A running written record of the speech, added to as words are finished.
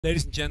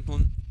Ladies and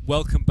gentlemen,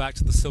 welcome back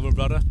to the Silver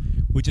Rudder.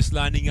 We're just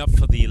lining up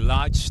for the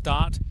large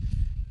start.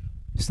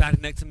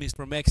 Standing next to me is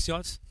from X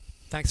Yachts.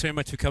 Thanks very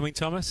much for coming,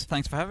 Thomas.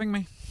 Thanks for having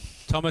me.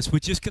 Thomas, we're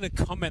just going to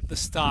comment the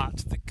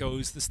start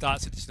the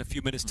starts in just a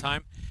few minutes'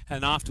 time,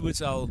 and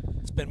afterwards I'll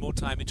spend more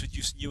time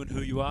introducing you and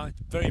who you are.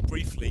 Very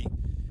briefly,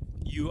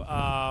 you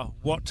are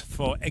what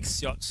for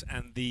X Yachts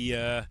and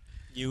the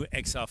new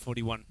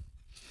XR41?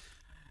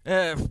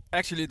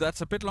 Actually,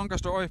 that's a bit longer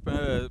story.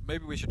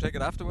 Maybe we should take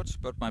it afterwards.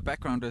 But my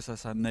background is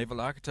as a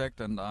naval architect,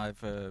 and I've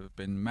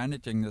been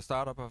managing the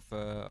startup of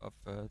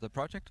the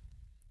project.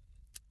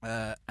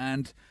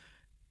 And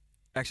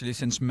actually,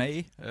 since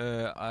May,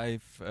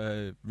 I've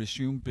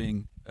resumed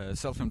being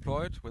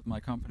self-employed with my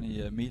company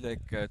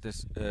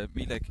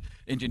Milek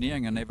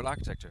Engineering and Naval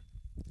Architecture.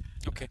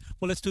 Okay,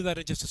 well, let's do that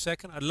in just a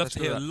second. I'd love to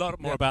hear a lot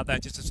more about that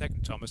in just a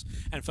second, Thomas.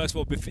 And first of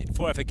all,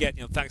 before I forget,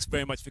 thanks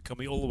very much for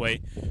coming all the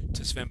way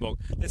to Svendborg.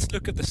 Let's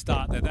look at the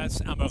start there. That's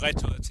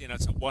Amaretto. That's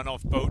it's a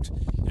one-off boat,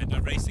 and I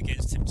raced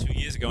against him 2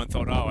 years ago and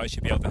thought, oh, I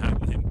should be able to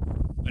handle him.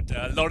 But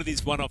a lot of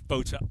these one-off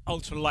boats are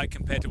ultra-light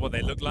compared to what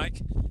they look like,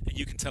 and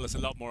you can tell us a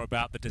lot more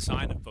about the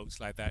design of boats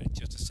like that in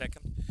just a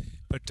second.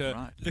 But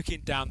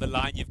looking down the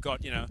line, you've got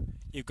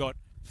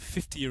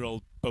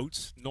 50-year-old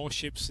boats, North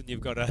ships, and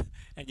you've got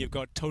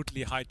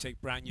totally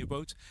high-tech brand new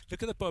boats.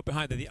 Look at the boat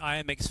behind there, the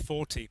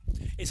IMX-40.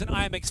 Is an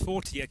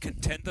IMX-40 a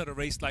contender to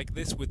race like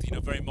this with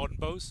very modern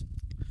bows?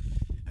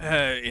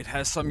 It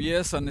has some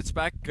years on its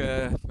back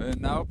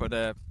now,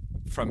 but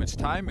from its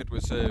time it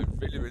was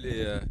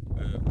really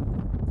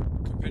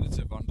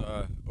competitive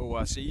under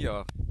ORC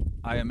or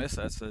IMS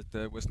as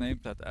it was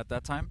named at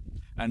that time,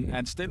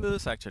 and still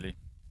is actually.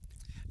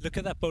 Look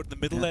at that boat in the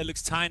middle there. It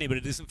looks tiny, but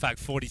it is in fact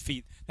 40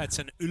 feet. That's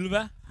an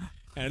Ulva,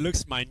 and it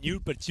looks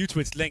minute, but due to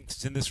its length,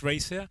 it's in this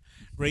race here,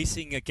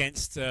 racing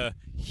against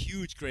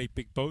huge, great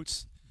big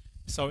boats.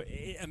 So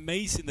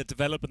amazing the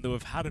development that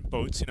we've had in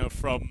boats,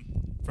 from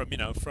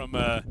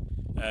the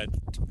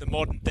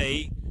modern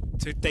day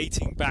to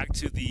dating back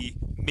to the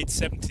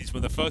mid-70s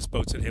when the first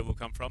boats at here will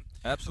come from.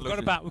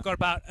 Absolutely. We've got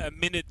about a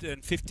minute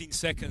and 15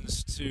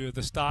 seconds to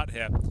the start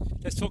here.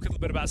 Let's talk a little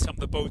bit about some of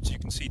the boats you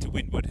can see to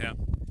windward here.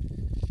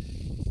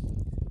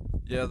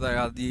 Yeah, there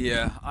are the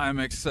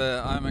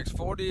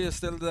IMX-40 is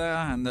still there,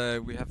 and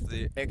we have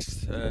the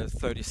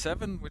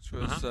X-37, which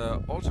was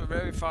also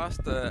very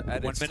fast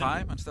at its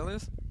time and still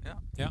is. Yeah.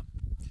 Yeah.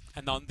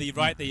 And on the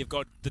right there, you've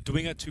got the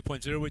Dwinger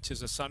 2.0, which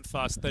is a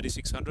Sunfast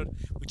 3600,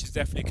 which is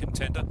definitely a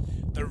contender.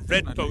 The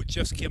red boat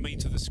just coming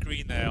to the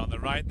screen there on the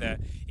right there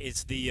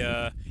is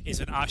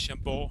an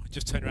Archambault.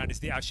 Just turn around, is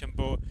the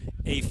Archambault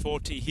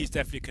A40. He's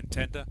definitely a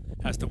contender,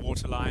 has the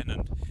waterline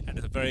and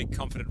is a very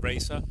confident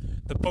racer.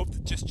 The boat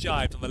that just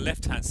jived on the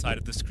left-hand side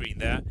of the screen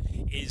there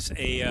is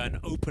an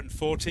Open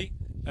 40,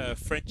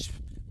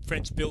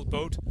 French-built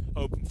boat,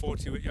 Open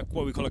 40,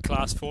 what we call a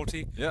Class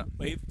 40. Yeah.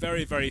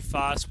 Very, very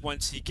fast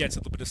once he gets a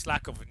little bit of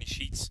slack off in his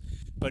sheets,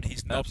 but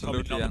he's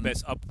probably not the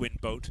best upwind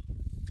boat.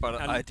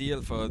 But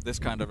ideal for this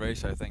kind of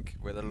race, I think,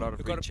 with a lot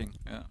of reaching.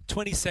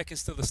 20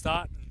 seconds to the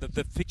start.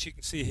 The picture you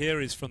can see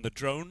here is from the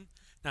drone.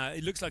 Now,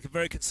 it looks like a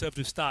very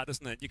conservative start,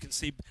 doesn't it? You can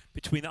see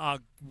between our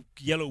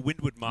yellow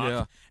windward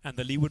mark and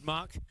the leeward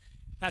mark.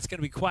 That's going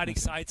to be quite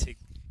exciting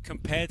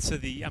compared to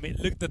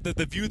look,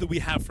 the view that we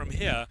have from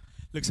here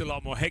looks a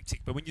lot more hectic,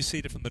 but when you see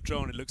it from the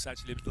drone, it looks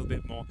actually a little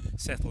bit more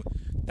settled.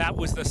 That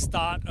was the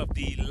start of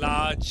the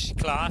large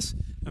class.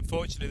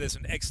 Unfortunately, there's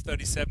an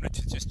X-37 which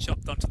is just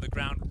chopped onto the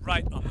ground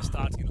right on the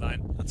starting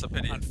line. That's a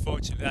pity.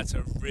 Unfortunately, that's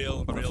a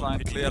real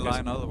pity. Clear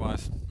line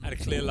otherwise. And a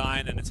clear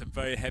line, and it's a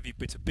very heavy,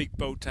 it's a big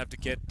boat to have to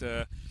get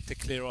to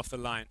clear off the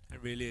line.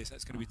 It really is.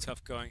 That's going to be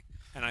tough going.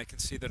 And I can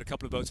see that a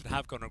couple of boats that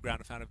have gone aground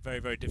have found it very,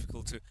 very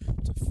difficult to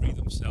free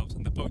themselves.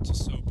 And the boats are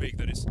so big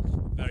that it's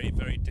very,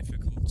 very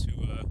difficult to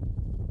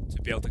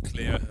be able to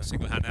clear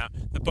single-hand. Now,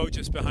 the boat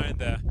just behind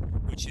there,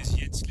 which is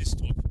Jens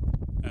Listrup,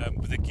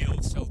 with a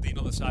Guild Saldin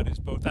on the side of his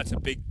boat. That's a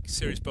big,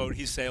 serious boat.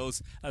 He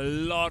sails a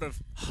lot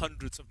of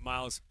hundreds of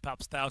miles,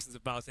 perhaps thousands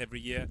of miles every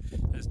year.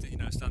 Has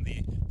done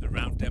the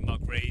round Denmark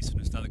race and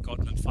has done the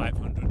Gotland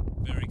 500.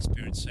 Very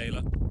experienced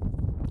sailor.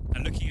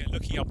 And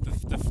looking up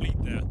the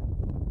fleet there,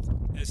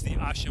 there's the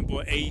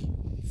Archambault the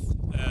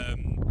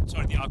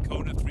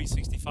Arcona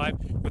 365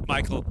 with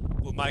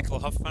Michael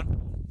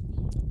Hoffman.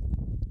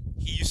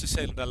 He used to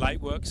sail in the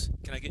Lightworks.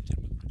 Can I get you?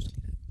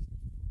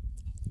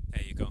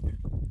 There you go.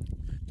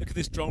 Look at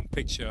this drone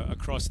picture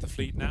across the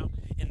fleet now.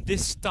 In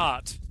this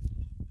start,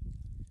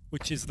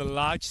 which is the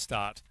large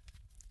start,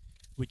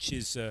 which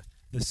is the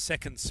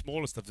second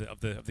smallest of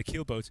the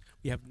keel boats,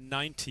 we have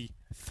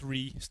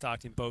 93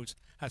 starting boats.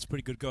 That's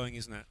pretty good going,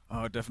 isn't it?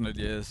 Oh, it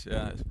definitely is.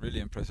 Yeah, it's really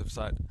impressive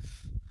sight.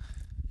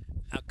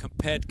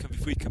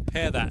 If we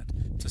compare that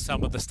to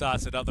some of the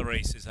starts at other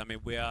races,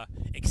 we are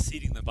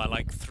exceeding them by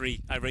like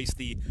 3. I raced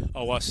the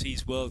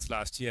ORC's Worlds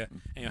last year,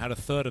 and you had a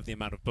third of the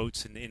amount of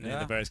boats in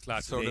the various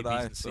classes. So did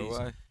I. So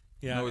I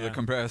know the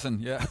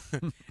comparison. Yeah.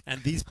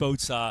 And these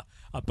boats are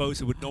boats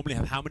that would normally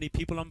have how many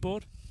people on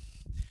board?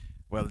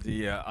 Well,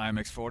 the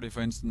IMX40,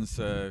 for instance,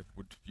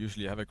 would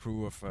usually have a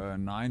crew of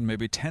 9,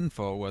 maybe 10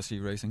 for oversea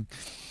racing.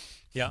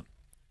 Yeah.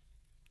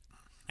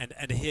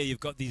 And here you've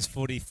got these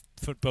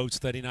 40-foot boats,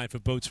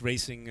 39-foot boats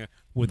racing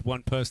with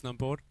one person on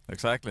board.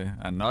 Exactly,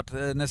 and not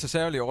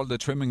necessarily all the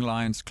trimming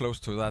lines close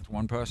to that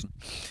one person.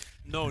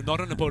 No, not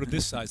on a boat of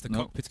this size. The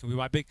cockpits can be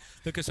quite big.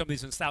 Look at some of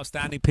these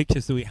outstanding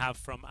pictures that we have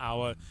from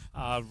our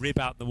rib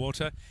out in the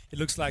water. It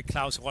looks like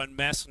Klaus Rønn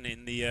Madsen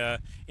in the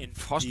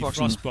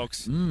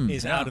Frostbox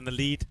is out in the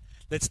lead.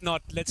 Let's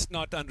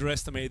not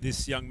underestimate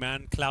this young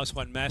man. Klaus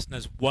Rønn Madsen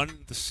has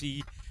won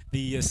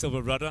the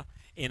silver rudder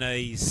in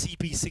a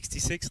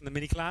CB66 in the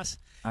mini class.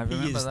 I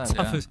remember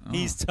that.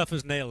 He's tough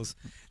as nails.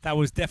 That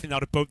was definitely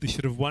not a boat that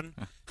should have won.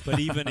 But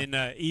even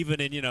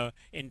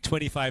in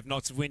 25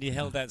 knots of wind, he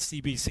held that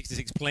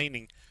CB66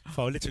 planing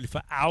for literally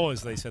for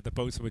hours. They said the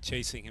boats were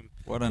chasing him.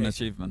 What an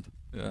achievement!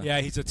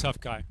 Yeah, he's a tough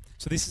guy.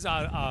 So this is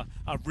our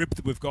rib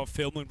that we've got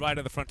filming right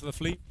at the front of the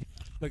fleet.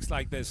 Looks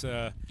like there's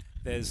an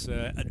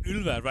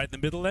Ulva right in the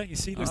middle there. You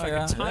see, looks like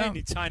a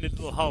tiny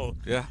little hull.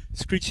 Yeah.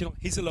 Screeching.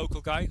 He's a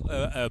local guy,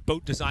 a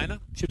boat designer,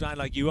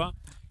 like you are,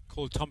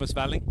 called Thomas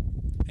Walling.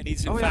 And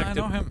he's in fact I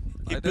know him.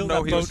 I didn't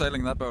know he was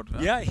sailing that boat.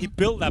 Yeah, he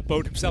built that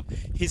boat himself.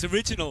 His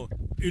original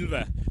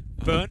Ulva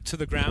burnt to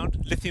the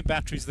ground. Lithium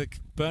batteries that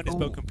burned his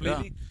boat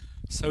completely.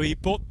 Yeah. So he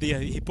bought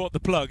the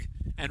plug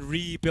and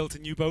rebuilt a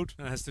new boat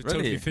and has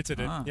totally fitted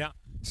it. Yeah.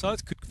 So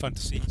it's good fun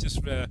to see. He just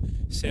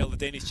sailed the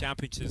Danish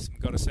Championships and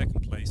got a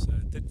second place.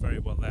 Did very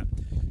well there.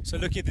 So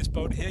looking at this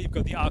boat here, you've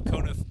got the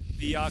Arcona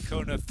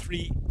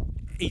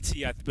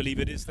 380, I believe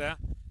it is there.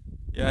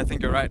 Yeah, I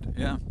think you're right.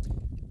 Yeah.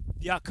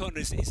 The Arcona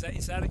is that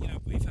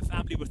if a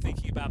family were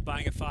thinking about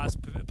buying a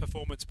fast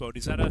performance boat,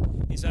 is that a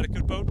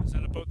good boat? Is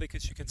that a boat they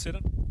should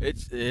consider?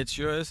 It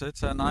sure is.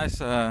 It's a nice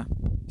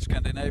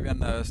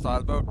Scandinavian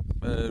style boat.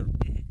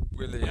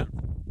 Really. Yeah.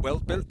 Well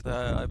built,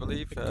 I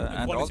believe,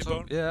 and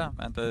also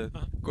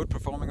good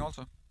performing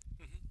also.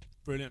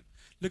 Brilliant.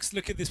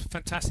 Look at this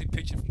fantastic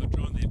picture from the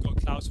drone. They've got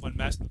Klaus Rønn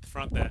Madsen at the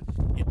front there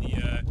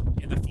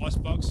in the force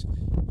box.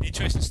 The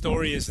interesting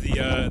story is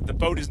the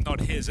boat is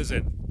not his, is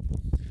it?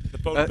 The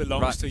boat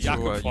belongs to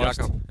Jakob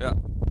Frost. Yeah.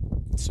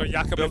 So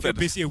Jakob, if you're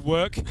busy at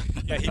work,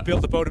 he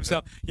built the boat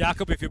himself.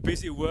 Jakob, if you're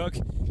busy at work,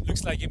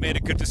 looks like you made a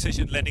good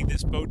decision lending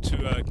this boat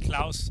to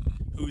Klaus,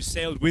 who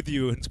sailed with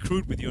you and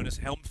crewed with you and has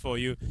helmed for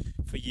you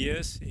for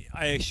years.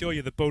 I assure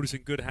you the boat is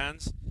in good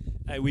hands.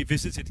 We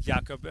visited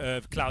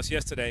Klaus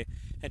yesterday,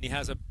 and he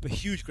has a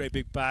huge, great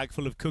big bag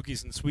full of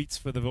cookies and sweets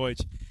for the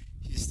voyage.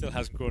 He still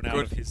hasn't grown out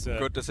of his...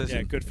 good decision.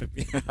 Yeah, good for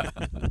me.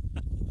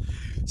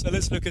 So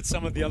let's look at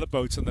some of the other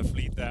boats on the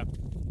fleet there.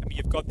 I mean,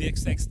 you've got the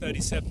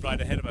XX-37 right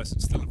ahead of us, and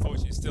still,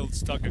 unfortunately, still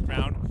stuck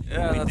aground.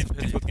 Yeah, that's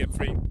difficult to get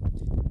free.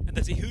 And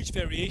there's a huge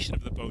variation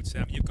of the boats.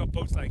 You've got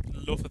boats like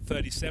Lofer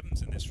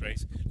 37s in this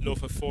race,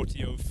 Lofer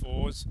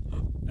 4004s,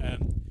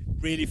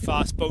 really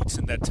fast boats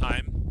in that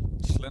time.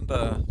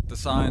 Slender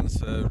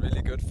designs,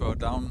 really good for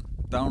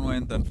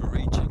downwind and for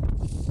reaching.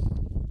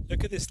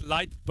 Look at this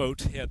light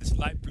boat here, this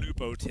light blue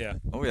boat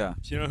here. Oh yeah.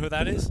 Do you know who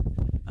that is?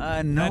 No,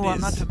 I'm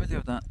not familiar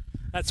with that.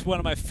 That's one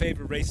of my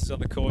favorite races on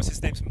the course.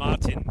 His name's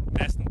Martin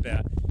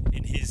Massenberg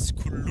in his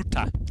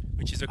Kuluta,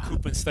 which is a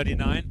Koopmans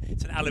 39.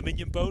 It's an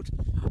aluminium boat.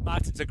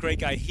 Martin's a great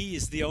guy. He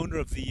is the owner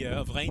of the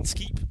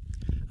Reinskip.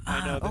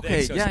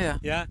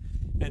 Yeah.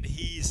 And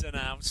he's an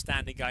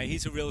outstanding guy.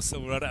 He's a real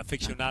silver rudder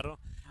aficionado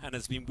and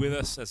has been with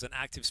us as an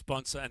active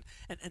sponsor.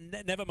 And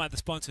never mind the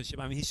sponsorship.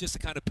 I mean, he's just the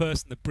kind of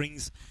person that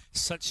brings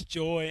such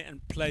joy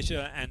and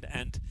pleasure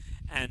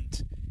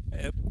and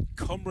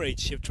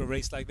comradeship to a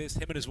race like this.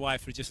 Him and his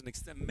wife are just an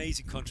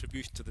amazing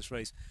contribution to this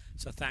race.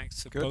 So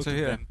thanks to both of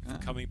them for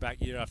coming back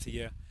year after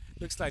year.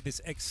 Looks like this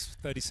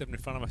X-37 in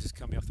front of us is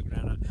coming off the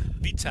ground now.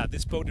 Vita,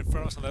 this boat in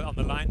front of us on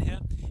the line here,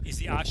 is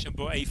the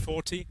Archambault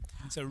A40.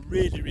 It's a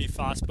really, really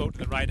fast boat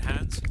in the right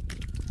hands.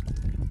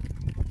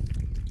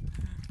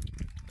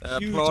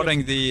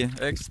 Applauding the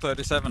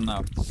X-37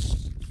 now.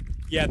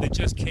 Yeah, they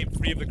just came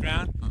free of the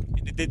ground,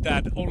 and they did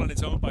that all on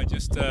its own by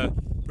just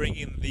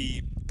bringing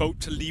the boat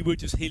to leeward,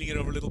 just heeling it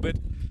over a little bit.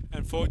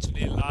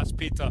 Unfortunately, Lars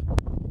Peter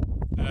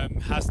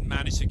hasn't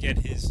managed to get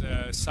his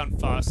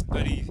Sunfast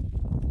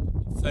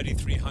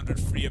 3300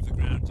 free of the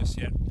ground just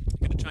yet. I'm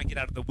going to try and get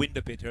out of the wind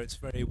a bit here. It's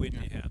very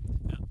windy here.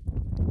 Yeah.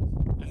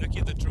 And looking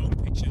at the drone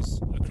pictures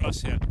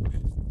across here,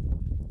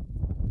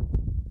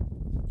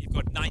 you've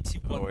got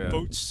 91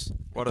 boats.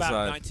 What a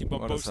sight.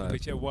 91 boats in the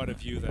picture. What a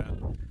view there.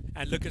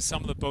 And look at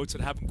some of the boats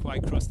that haven't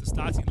quite crossed the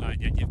starting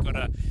line yet. You've got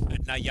a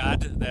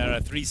Nayad there,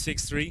 a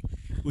 363,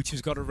 which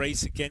has got a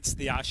race against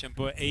the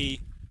Archambault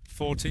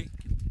A40.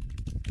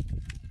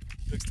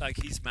 Looks like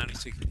he's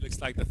managed to. Looks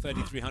like the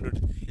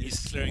 3300 is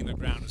clearing the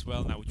ground as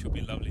well now, which would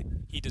be lovely.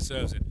 He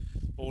deserves it.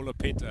 Ola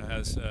Peter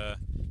has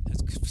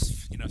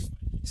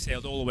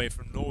sailed all the way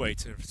from Norway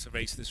to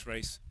race this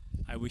race.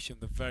 I wish him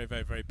the very,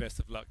 very, very best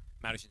of luck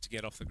managing to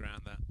get off the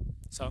ground there.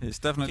 So he's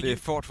definitely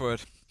fought for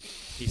it.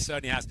 He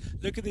certainly has.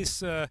 Look at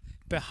this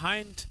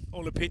behind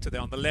Ola Peter there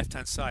on the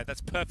left-hand side.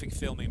 That's perfect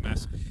filming,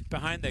 Mads.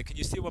 Behind there, can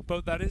you see what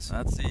boat that is?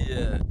 That's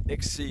the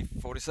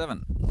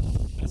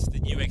XC47. That's the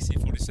new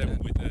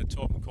XC47 with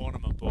Torben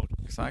Cornum on board.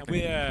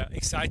 Exactly. And we're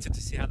excited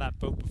to see how that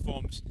boat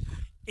performs.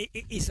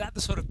 Is that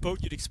the sort of boat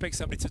you'd expect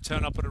somebody to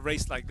turn up at a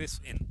race like this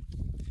in?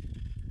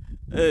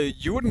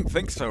 You wouldn't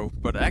think so,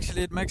 but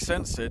actually it makes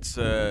sense. It's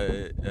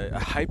a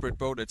hybrid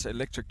boat. It's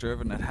electric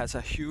driven. It has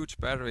a huge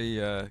battery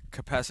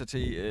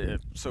capacity.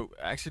 So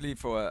actually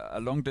for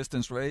a long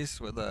distance race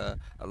with a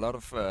lot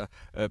of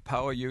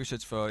power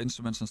usage for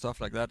instruments and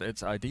stuff like that,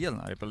 it's ideal,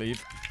 I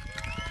believe.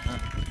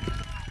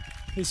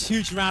 This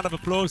huge round of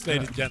applause,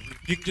 ladies and gentlemen.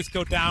 You can just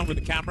go down with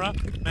the camera,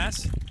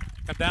 Mads.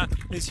 Come down.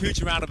 This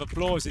huge round of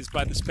applause is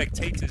by the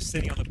spectators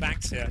sitting on the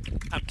banks here.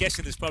 I'm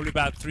guessing there's probably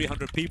about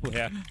 300 people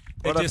here.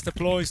 They just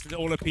applauded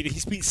all of Peter.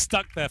 He's been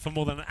stuck there for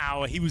more than an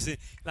hour. He was in.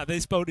 Now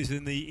this boat is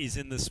in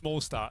the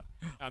small start,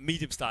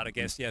 medium start, I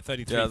guess. Yeah,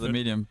 33. Yeah, the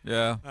medium.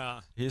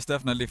 Yeah. He's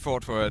definitely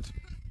fought for it.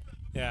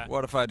 Yeah.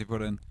 What a fight he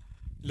put in.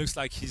 Looks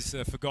like he's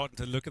forgotten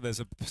to look at. There's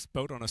a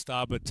boat on a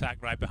starboard tack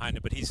right behind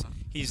him, but he's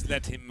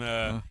letting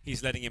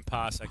him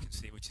pass. I can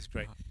see, which is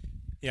great.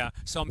 Yeah.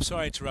 So I'm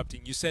sorry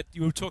interrupting. You said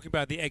you were talking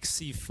about the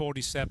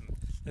XC47.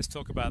 Let's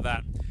talk about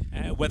that.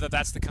 Whether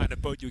that's the kind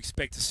of boat you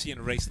expect to see in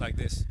a race like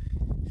this.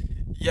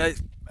 Yeah,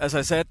 as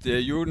I said,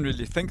 you wouldn't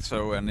really think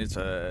so, and it's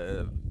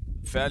a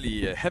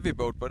fairly heavy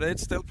boat, but it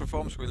still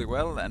performs really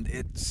well, and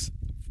it's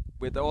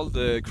with all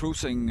the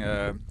cruising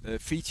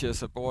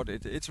features aboard,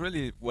 it's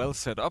really well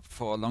set up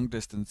for a long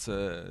distance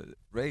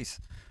race.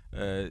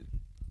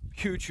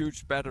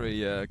 Huge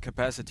battery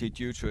capacity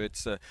due to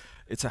it's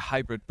a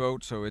hybrid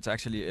boat, so it's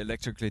actually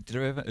electrically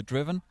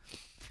driven.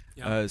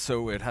 Yeah.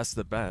 So it has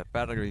the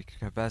battery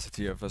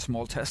capacity of a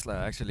small Tesla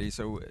actually.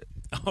 So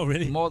oh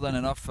really? More than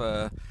enough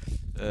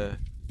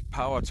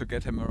power to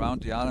get him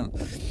around the island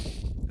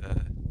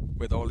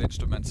with all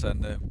instruments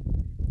and.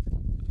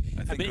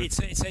 I mean, you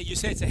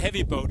say it's a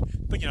heavy boat,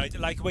 but you know,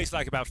 it weighs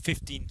like about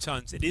 15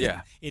 tons. It isn't.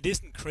 Yeah. It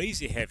isn't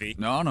crazy heavy.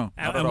 No, not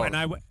at all. And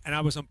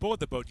I was on board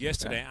the boat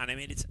yesterday, and I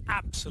mean, it's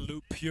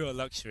absolute pure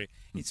luxury.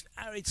 It's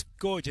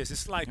gorgeous.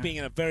 It's like being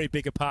in a very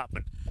big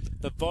apartment.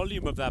 The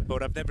volume of that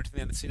boat, I've never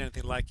seen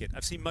anything like it.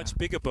 I've seen much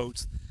bigger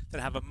boats that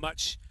have a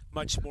much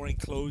more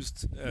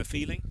enclosed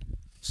feeling.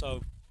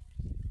 So,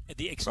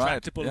 the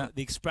extractable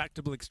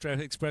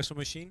espresso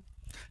machine.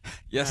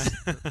 Yes,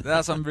 there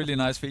are some really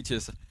nice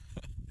features.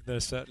 There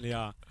certainly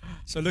are.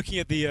 So looking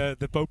at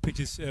the boat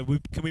pictures,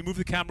 can we move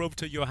the camera over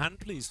to Johan,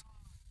 please?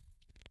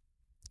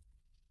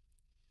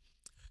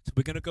 So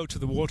we're going to go to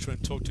the water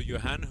and talk to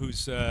Johan,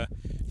 who's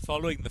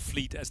following the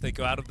fleet as they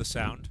go out of the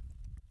Sound.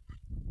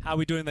 How are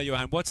we doing there,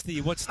 Johan? What's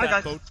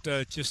that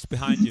boat just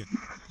behind you?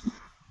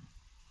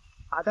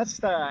 That's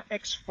the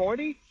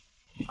X40,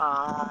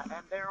 and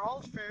they're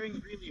all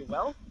faring really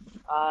well.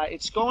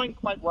 It's going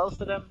quite well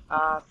for them.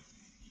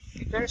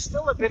 There's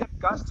still a bit of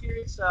gust here.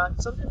 It's a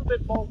little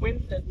bit more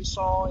wind than we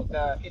saw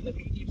in the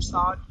medium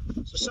start.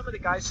 So some of the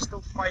guys are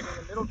still fighting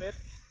a little bit.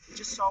 We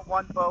just saw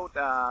one boat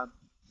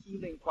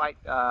heeling quite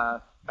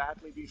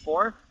badly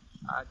before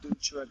due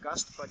to a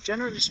gust. But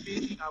generally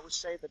speaking, I would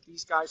say that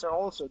these guys are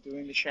also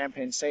doing the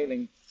champagne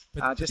sailing,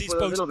 just with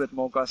a little bit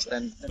more gust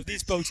than but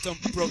these boats don't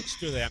broach,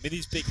 do they? I mean,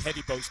 these big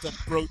heavy boats don't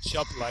broach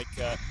up like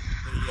the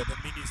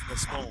minis and the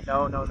small.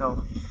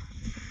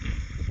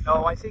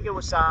 No, I think it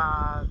was...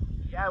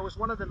 yeah, it was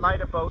one of the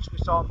lighter boats we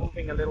saw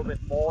moving a little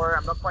bit more.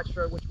 I'm not quite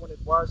sure which one it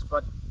was,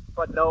 but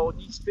no,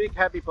 these big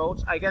heavy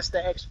boats, I guess the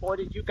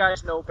X40, you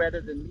guys know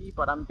better than me,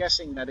 but I'm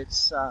guessing that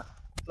it's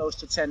close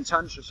to 10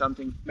 tons or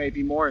something,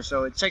 maybe more.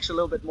 So it takes a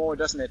little bit more,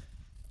 doesn't it,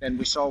 than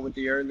we saw with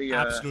the early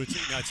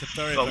Absolutely. No, it's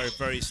a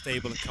very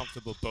stable and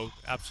comfortable boat.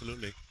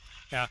 Absolutely.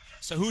 Yeah.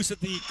 So who's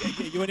at are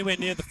you anywhere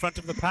near the front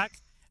of the pack?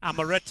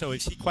 Amaretto,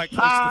 is he quite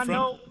close to the front?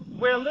 No,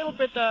 we're a little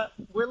bit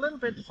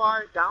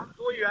far down.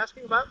 Who are you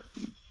asking about?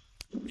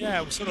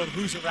 Yeah, sort of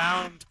who's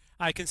around.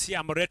 I can see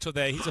Amaretto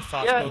there. He's a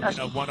fast boat, you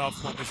know,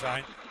 one-off, one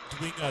design.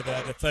 Dwinger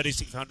there, the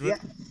 3600.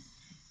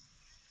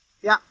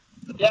 Yeah.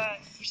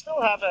 We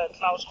still have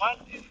Klaus Mann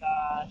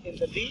in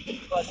the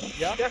lead, but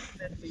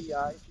definitely, if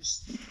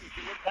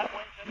you look that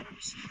way, then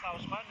we see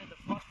Klaus Mann in the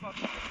front spot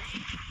in the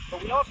lead.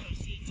 But we also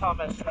see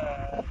Thomas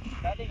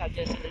Manning, I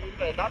guess, in the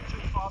lead, not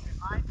too far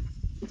behind.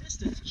 The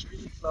distance is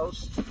really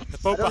close. The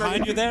boat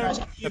behind you there?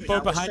 The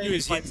boat behind you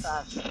is Jens.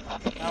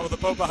 The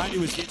boat behind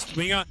you is Jens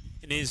Dwinger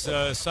in his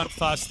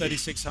Sunfast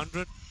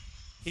 3600.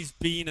 He's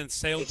been and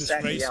sailed this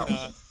race.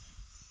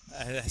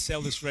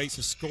 Sailed this race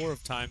a score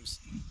of times.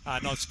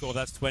 Not score,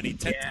 that's 10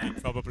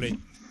 times probably.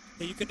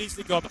 Yeah, you can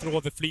easily go up through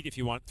all the fleet if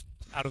you want.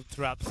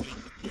 Throughout the fleet,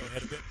 go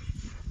ahead a bit.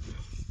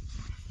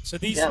 So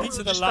these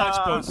are the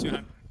large boats,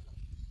 Johan.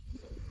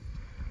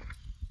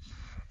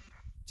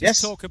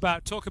 Just talk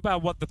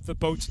about what the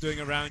boats are doing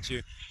around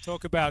you.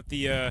 Talk about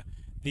the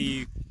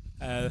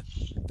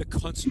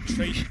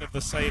concentration of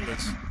the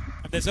sailors.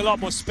 And there's a lot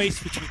more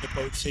space between the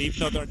boats here, even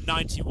though there are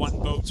 91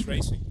 boats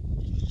racing.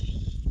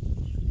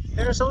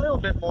 There's a little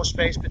bit more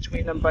space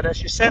between them, but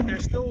as you said, they're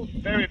still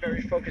very,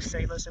 very focused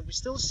sailors, and we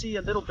still see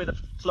a little bit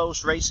of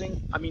close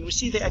racing. I mean, we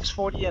see the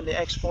X40 and the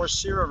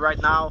X40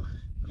 right now,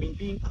 I mean,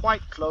 being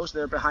quite close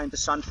there behind the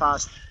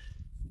Sunfast.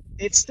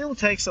 it still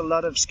takes a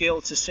lot of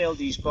skill to sail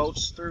these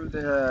boats through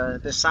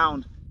the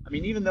sound. I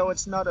mean, even though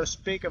it's not as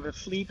big of a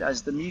fleet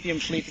as the medium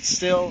fleet, it's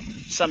still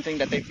something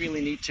that they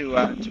really need to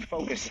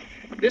focus.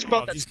 This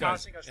boat that's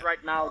passing us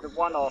right now, the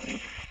one-off,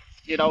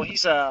 you know,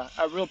 he's a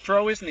real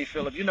pro, isn't he,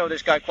 Philip? You know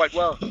this guy quite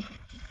well.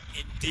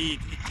 Indeed,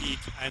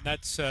 and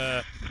that's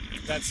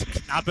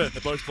Knabbe,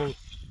 the boat called,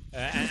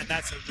 and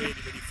that's a really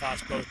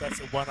fast boat. That's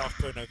a one-off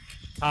boat, a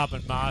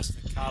carbon mast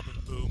and carbon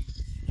boom,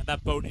 and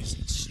that boat is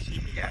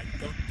extremely light.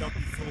 Don't be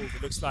fooled.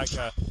 It looks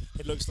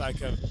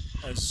like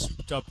a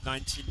souped-up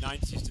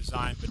 1990s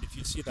design, but if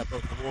you see that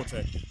boat in the water,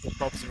 it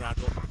bobs around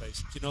all the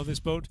place. Do you know this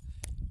boat?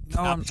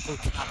 No, It's called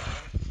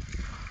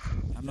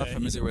Knabbe. I'm not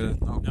familiar with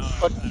it. No,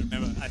 I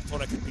remember. I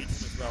thought I could beat him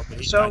as well,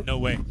 but no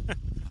way.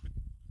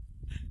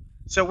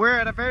 So we're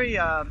at a very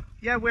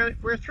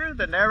we're through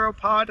the narrow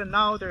part, and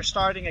now they're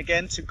starting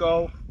again to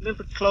go a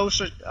little bit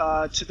closer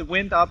to the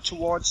wind, up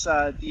towards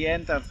the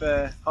end of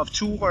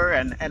Tour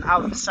and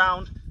out of the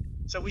Sound.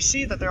 So we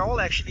see that they're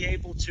all actually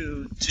able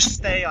to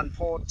stay on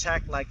port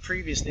tack like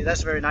previously.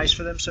 That's very nice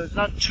for them. So it's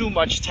not too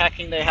much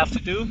tacking they have to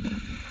do.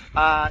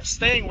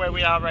 Staying where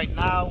we are right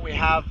now, we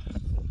have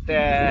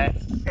the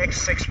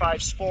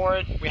X65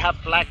 Sport. We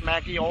have Black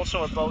Maggie,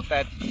 also a boat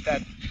that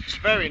is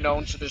very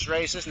known to this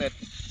race, isn't it?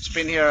 It's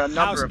been here a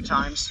number of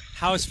times.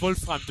 How is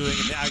Wolfram doing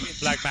in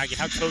Black Maggie?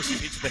 How close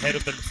is he to the head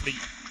of the fleet?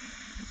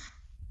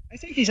 I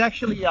think he's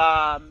actually,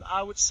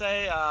 I would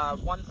say,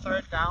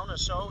 1/3 down or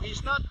so.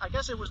 He's not. I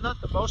guess it was not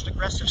the most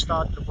aggressive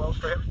start in the world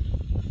for him.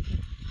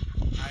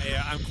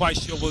 I'm quite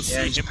sure we'll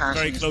see him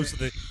very close to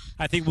the.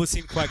 I think we'll see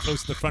him quite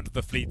close to the front of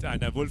the fleet.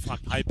 And Wolfram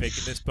Heibeck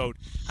in this boat.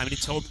 I mean, he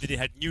told me that he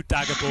had new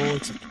dagger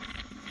boards.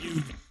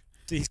 And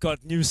he's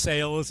got new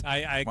sails.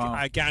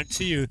 I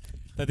guarantee you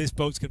that this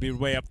boat's going to be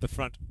way up the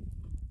front.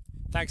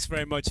 Thanks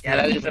very much. Yeah,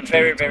 that is a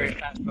very, very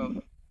fast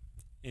boat.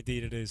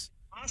 Indeed, it is.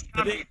 Mast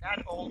can't be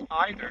that old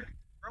either.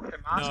 Broke the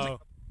mast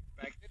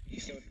back, didn't he?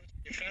 So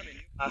it's a fairly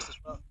new mast as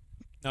well.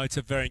 No, it's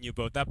a very new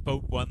boat. That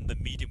boat won the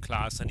medium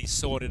class, and he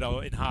sawed it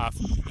out in half,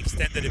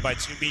 extended it by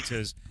 2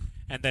 meters,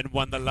 and then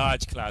won the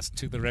large class and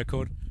took the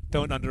record.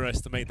 Don't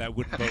underestimate that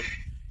wooden boat.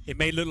 It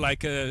may look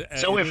like a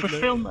so if we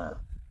film...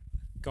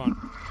 Go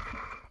on.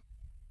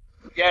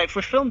 Yeah, if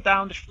we film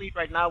down the fleet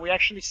right now, we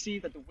actually see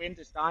that the wind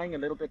is dying a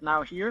little bit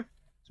now here.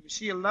 So we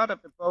see a lot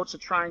of the boats are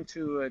trying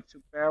to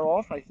bear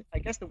off. I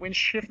guess the wind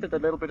shifted a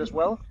little bit as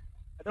well.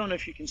 I don't know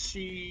if you can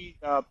see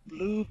the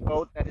blue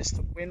boat that is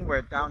to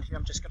windward down here.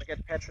 I'm just going to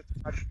get Petra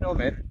to film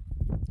it.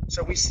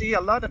 So we see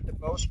a lot of the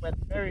boats went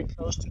very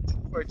close to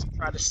Tour to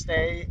try to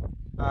stay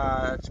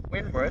to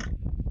windward.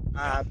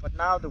 But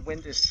now the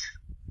wind is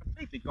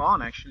completely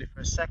gone actually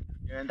for a second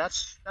here. And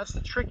that's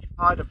the tricky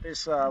part of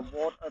this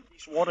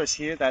these waters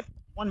here, that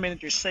 1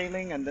 minute you're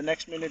sailing and the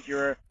next minute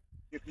you're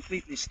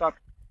completely stuck.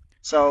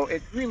 So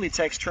it really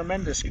takes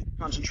tremendous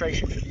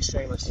concentration for these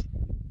sailors.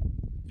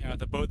 Yeah,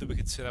 the boat that we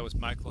could see, that was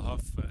Michael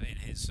Hoff in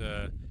his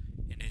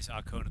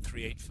Arcona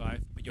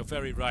 385. But you're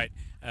very right.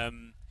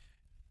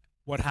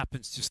 What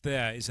happens just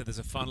there is that there's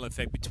a funnel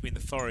effect between the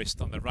forest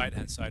on the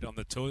right-hand side, on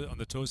the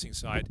Tosing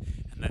side,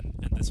 and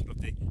the sort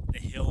of the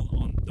hill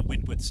on the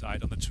windward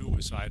side, on the Tour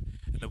side,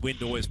 and the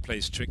wind always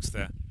plays tricks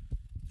there.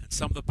 And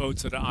some of the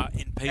boats that are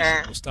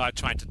impatient will start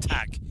trying to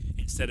tack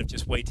instead of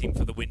just waiting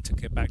for the wind to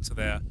get back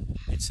to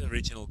its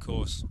original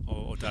course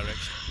or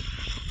direction.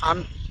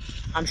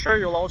 I'm sure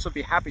you'll also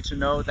be happy to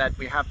know that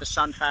we have the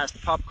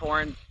Sunfast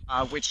Popcorn,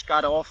 which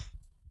got off,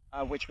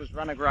 which was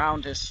run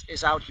aground,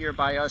 is out here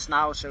by us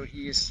now. So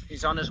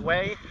he's on his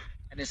way,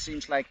 and it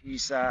seems like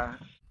he's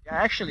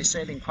actually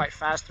sailing quite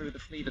fast through the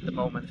fleet at the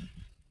moment.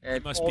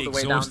 All the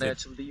way down there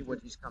to leeward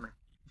he's coming.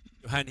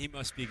 Johan, he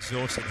must be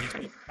exhausted. He's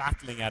been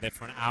battling at it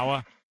for an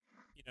hour.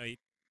 You know,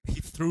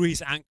 he threw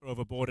his anchor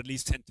overboard at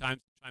least 10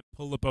 times to try and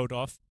pull the boat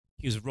off.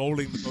 He was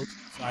rolling the boat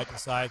from side to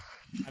side.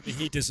 I mean,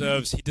 he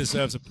deserves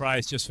a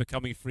prize just for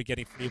getting free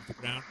of the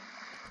ground,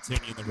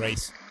 continuing the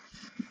race.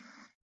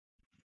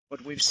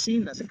 But we've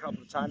seen this a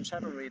couple of times,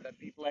 haven't we? That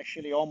people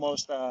actually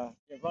almost run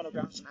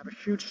aground and have a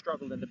huge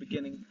struggle in the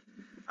beginning.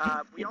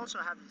 We also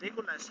have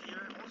Nicholas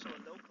here, also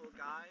a local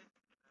guy,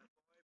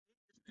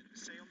 the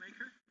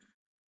sailmaker.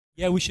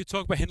 Yeah, we should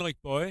talk about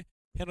Henrik Boy.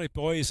 Henrik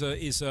Boy is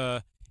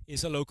a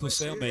local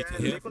sailmaker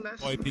here,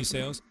 Boy P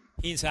Sails.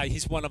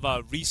 He's one of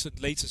our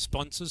latest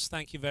sponsors.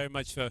 Thank you very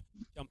much for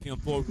jumping on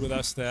board with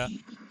us there,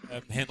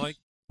 Henrik.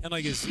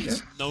 Henrik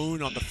is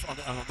known on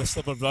the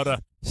Silver Rudder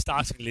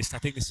starting list. I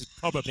think this is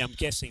probably, I'm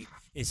guessing,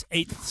 his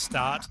 8th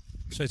start.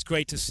 So it's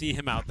great to see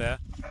him out there.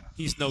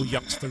 He's no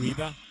youngster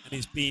either, and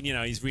he's been,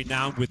 he's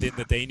renowned within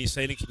the Danish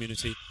sailing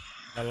community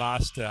in the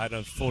last,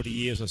 40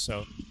 years or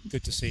so.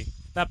 Good to see.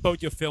 That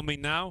boat you're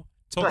filming now,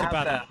 talk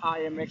about it. The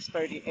IMX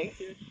 38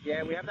 here.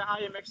 Yeah, we have the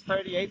IMX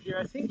 38 here.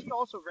 I think he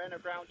also ran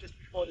aground just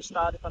before the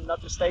start, if I'm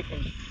not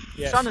mistaken.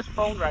 Yes. He's on his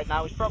phone right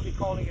now. He's probably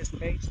calling his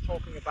mates,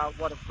 talking about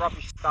what a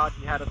rubbish start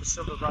he had at the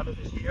Silver Rudder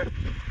this year.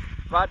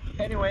 But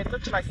anyway, it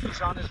looks like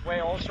he's on his way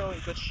also in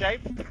good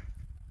shape.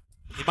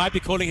 He might be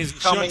calling his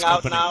insurance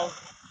company. Coming out now.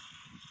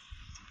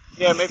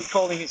 Yeah, maybe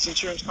calling his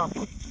insurance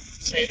company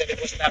to say that it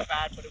wasn't that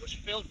bad, but it was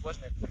filled,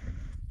 wasn't it?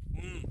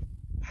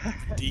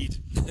 Indeed.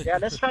 Yeah,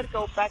 let's try to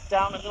go back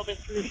down a little bit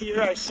through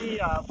here. I see,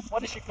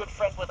 what is your good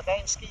friend with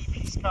Dansk?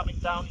 He's coming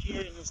down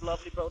here in his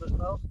lovely boat as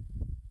well.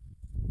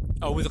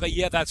 Oh,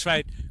 yeah, that's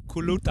right.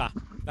 Kuluta.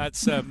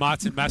 That's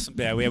Martin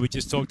Massenberg, where we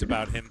just talked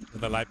about him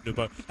with the light blue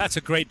boat. That's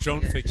a great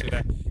drone picture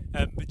there.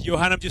 But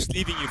Johan, I'm just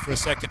leaving you for a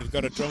second. We've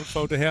got a drone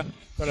photo here.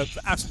 Got an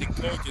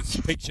absolutely gorgeous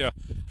picture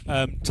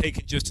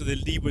taken just to the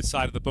leeward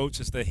side of the boats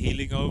as they're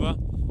heeling over.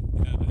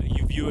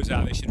 You viewers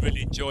out there should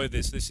really enjoy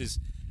this. This is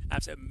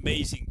absolutely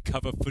amazing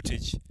cover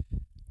footage.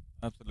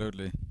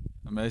 Absolutely.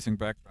 Amazing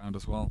background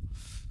as well.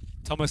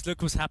 Thomas,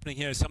 look what's happening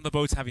here. Some of the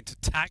boats having to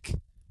tack.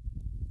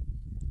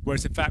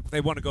 Whereas in fact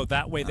they want to go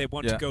that way, they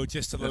want to go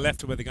just to the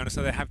left of where they're going,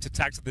 so they have to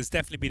tack. So there's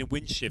definitely been a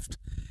wind shift.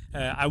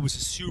 I was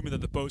assuming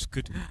that the boats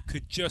could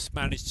just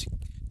manage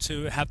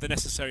to have the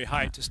necessary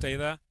height to stay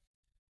there.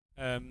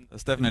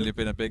 There's definitely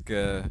been a big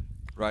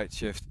right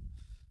shift.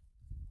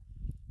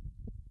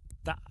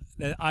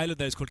 The island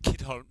there is called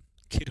Kidholm,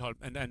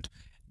 and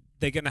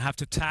they're going to have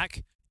to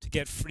tack to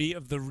get free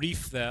of the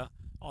reef there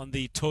on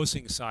the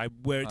Tosing side,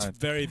 where it's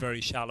very, very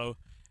shallow.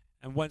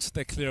 And once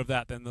they're clear of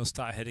that, then they'll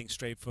start heading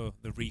straight for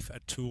the reef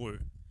at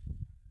Turu.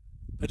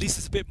 At least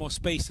there's a bit more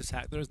space to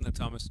tack there, isn't there,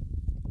 Thomas?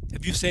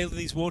 Have you sailed in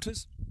these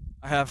waters?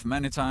 I have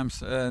many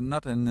times,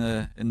 not in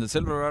the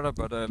Silver Rudder,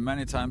 but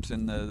many times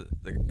in the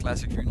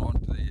classic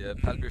Funen, the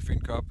Palby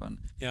Funen Cup, and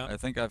I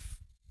think I've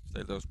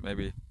sailed those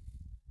maybe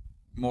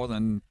more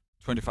than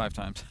 25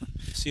 times.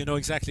 So you know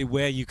exactly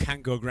where you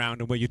can go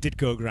aground and where you did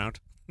go aground.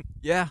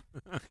 Yeah.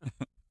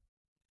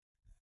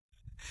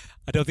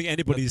 I don't think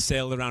anybody's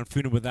sailed around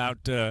Funen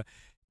without,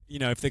 you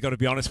know, if they've got to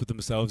be honest with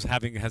themselves,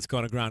 has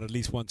gone aground at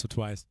least once or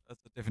twice. That's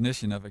the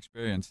definition of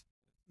experience.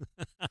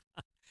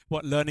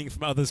 What, learning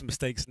from others'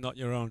 mistakes, not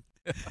your own.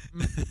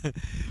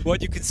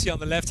 What you can see on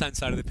the left-hand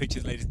side of the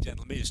picture, ladies and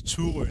gentlemen, is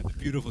Turu, the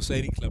beautiful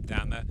sailing club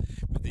down there,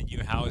 with the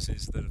new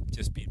houses that have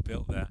just been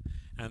built there,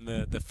 and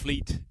the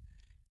fleet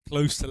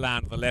close to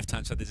land on the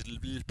left-hand side.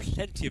 There's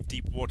plenty of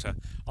deep water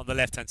on the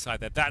left-hand side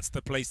there. That's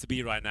the place to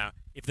be right now.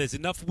 If there's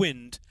enough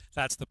wind,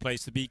 that's the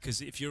place to be, because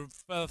if you're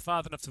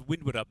far enough to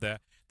windward up there,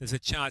 there's a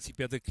chance you'll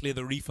be able to clear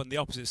the reef on the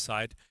opposite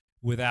side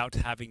without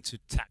having to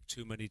tack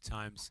too many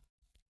times.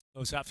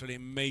 Those are absolutely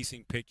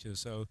amazing pictures,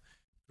 so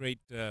great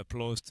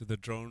applause to the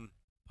drone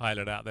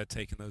pilot out there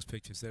taking those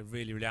pictures. They're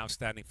really, really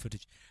outstanding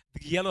footage.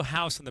 The yellow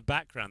house in the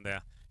background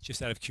there,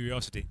 just out of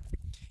curiosity,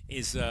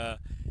 is the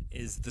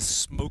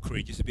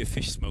smokery. It used to be a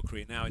fish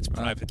smokery. Now it's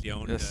privately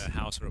owned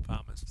house or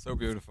apartments. So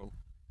beautiful.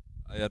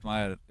 I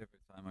admire it every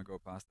time I go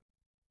past it.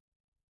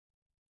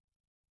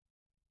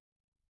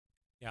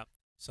 Yeah.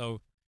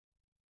 So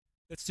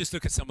let's just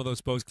look at some of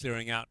those boats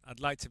clearing out. I'd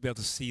like to be able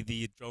to see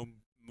the drone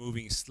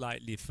moving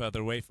slightly further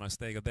away from us.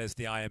 There's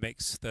the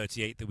IMX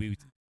 38 that we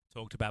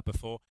talked about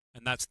before,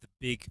 and that's the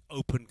big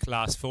open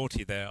class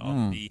 40 there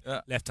on the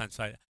left-hand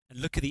side. And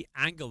look at the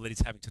angle that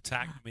it's having to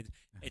tack. I mean,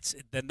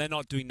 then they're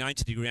not doing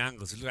 90-degree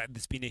angles. It looks like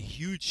there's been a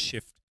huge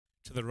shift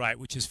to the right,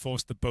 which has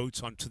forced the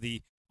boats onto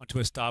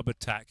a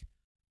starboard tack.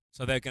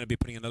 So they're going to be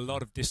putting in a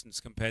lot of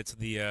distance compared to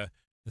the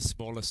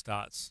smaller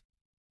starts.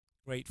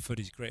 Great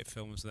footage, great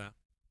films there.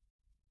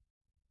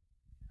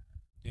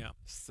 Yeah.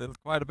 Still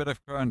quite a bit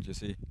of current, you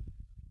see.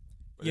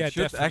 But yeah, it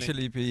should definitely.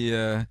 actually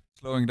be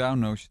slowing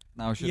down now,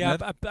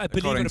 shouldn't it? I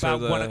believe at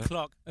about 1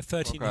 o'clock,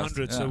 1300.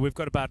 Forecast, So we've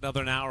got about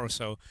another hour or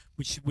so,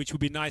 which would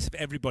be nice if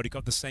everybody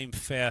got the same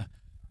fair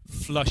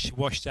flush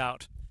washed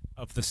out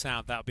of the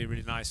sound. That would be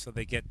really nice, so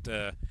they get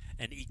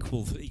an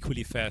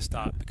equally fair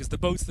start. Because the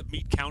boats that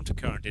meet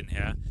countercurrent in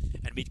here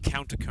and meet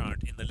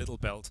countercurrent in the Little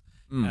Belt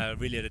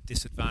really at a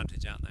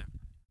disadvantage, aren't they?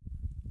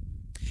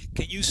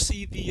 Can you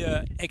see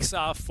the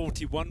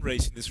XR41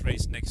 racing this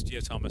race next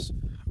year, Thomas?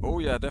 Oh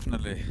yeah,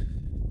 definitely.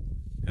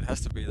 It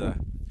has to be there.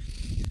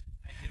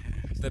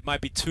 There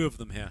might be 2 of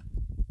them here.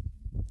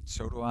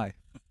 So do I.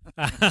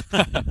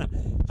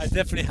 I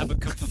definitely have a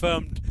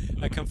confirmed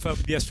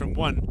yes from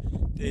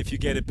one. If you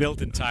get it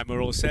built in time,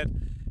 we're all set,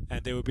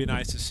 and it would be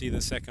nice to see the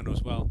second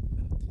as well.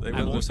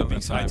 I'm also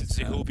excited to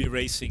see who'll be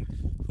racing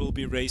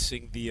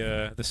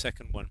the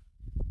second one.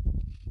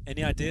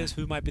 Any ideas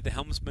who might be the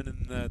helmsman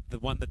and the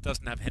one that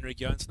doesn't have Henrik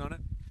Jørgensen on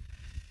it?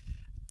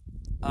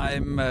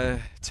 I'm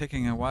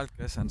taking a wild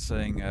guess and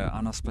saying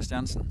Anders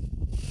Bastiansen.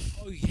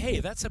 Oh, hey,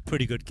 that's a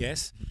pretty good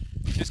guess.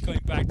 Just going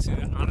back to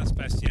Anders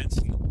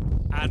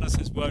Bastiansen. Anders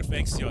has worked for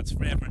X-Yachts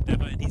forever and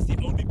ever, and he's the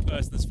only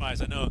person, as far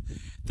as I know,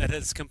 that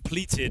has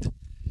completed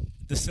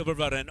the Silver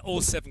Rudder in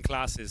all 7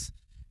 classes.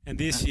 And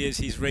this year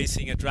he's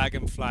racing a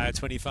Dragonflyer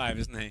 25,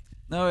 isn't he?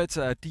 No, it's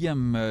a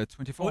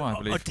DM24, I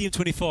believe. Oh,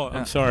 DM24.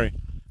 I'm sorry.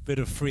 Bit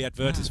of free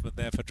advertisement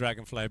there for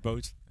Dragonfly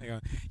boats.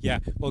 Yeah,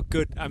 well,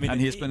 good. I mean,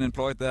 and he's been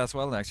employed there as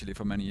well, actually,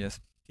 for many years.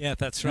 Yeah,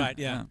 that's right.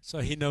 Yeah. So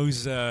he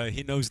knows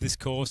this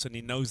course, and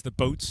he knows the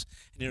boats,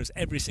 and he knows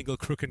every single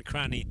crook and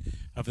cranny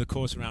of the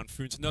course around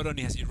Funen. So not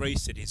only has he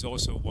raced it, he's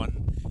also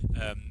won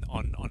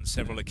on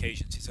several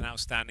occasions. He's an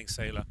outstanding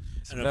sailor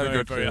and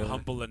a very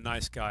humble and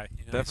nice guy.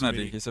 You know,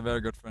 definitely, he's a very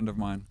good friend of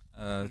mine.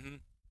 We've been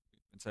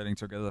sailing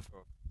together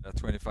for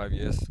 25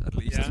 years at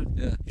least. Yeah,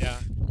 yeah. yeah.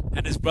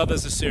 And his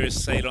brother's a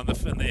serious sailor on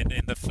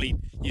in the fleet.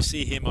 You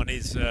see him on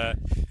his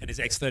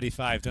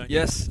X35, don't you?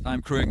 Yes,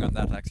 I'm crewing on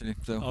that actually.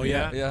 So oh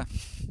yeah, yeah.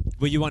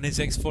 Were you on his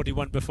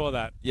X41 before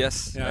that?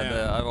 Yes, yeah, and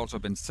yeah. I've also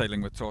been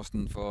sailing with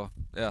Torsten for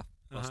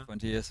last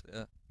 20 years.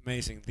 Yeah.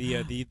 Amazing.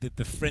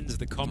 The friends,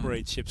 the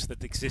comradeships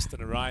that exist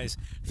and arise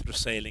through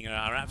sailing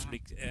are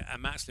absolutely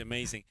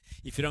amazing.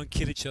 If you don't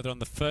kill each other on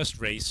the first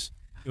race,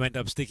 you end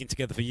up sticking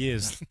together for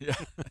years. Yeah,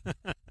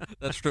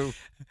 that's true.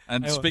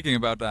 And speaking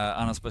about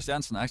Anders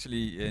Bastiansen,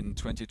 actually in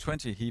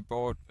 2020 he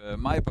bought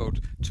my boat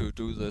to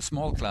do the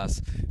small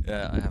class.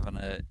 I have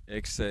an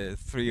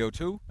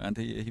X302, and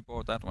he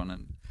bought that one,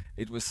 and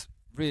it was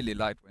really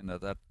light winter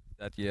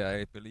that year.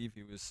 I believe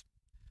he was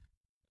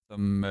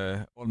some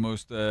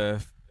almost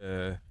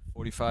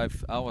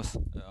 45 hours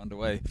on the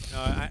way.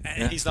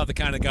 He's not the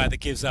kind of guy that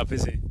gives up,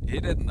 is he? He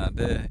didn't,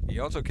 and he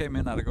also came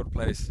in at a good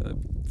place,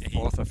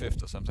 fourth or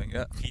fifth or something.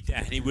 Yeah.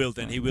 And he will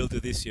do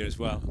this year as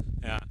well.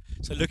 Yeah.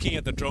 So looking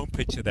at the drone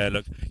picture there,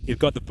 look, you've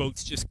got the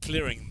boats just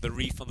clearing the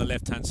reef on the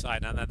left-hand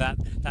side, and that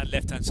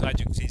left-hand side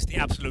you can see is the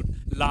absolute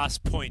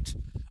last point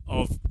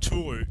of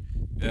Turu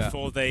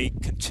before they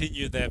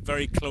continue their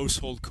very close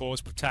hold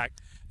course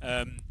protect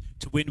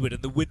to windward,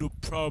 and the wind will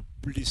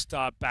probably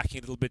start backing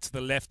a little bit to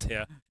the left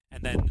here.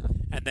 And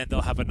then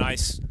they'll have a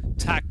nice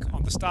tack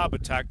on the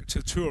starboard tack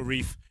to a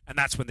reef, and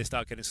that's when they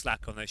start getting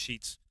slack on their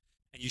sheets.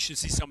 And you should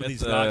see some of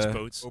these large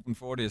boats. Open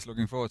 40 is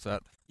looking forward to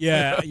that.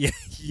 Yeah.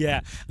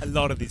 A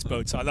lot of these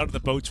boats, a lot of the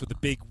boats with the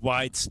big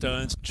wide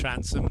sterns and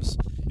transoms,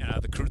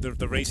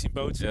 the racing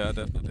boats. Yeah,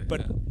 definitely.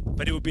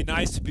 But it would be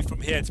nice to be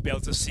from here to be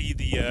able to see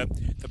the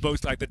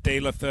boats like the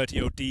Dela 30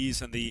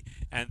 ODs and the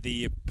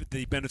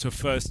Beneteau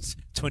First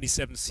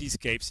 27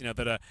 Seascapes,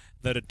 that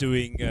are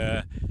doing.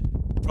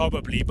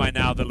 Probably by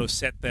now they'll have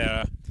set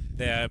their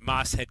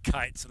masthead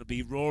kites and will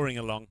be roaring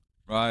along.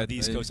 Right, the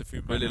east coast of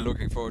Funen. Really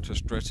looking forward to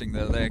stretching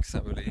their legs,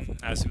 I believe.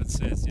 That's what it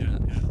says. Yeah.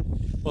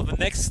 Well, the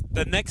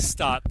next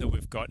start that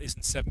we've got is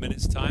in 7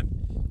 minutes' time,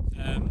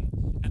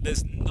 and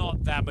there's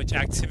not that much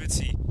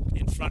activity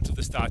in front of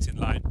the starting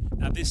line.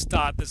 Now, this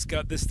start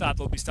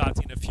will be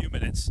starting in a few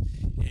minutes.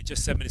 In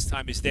just 7 minutes'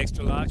 time is the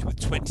extra large with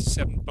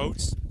 27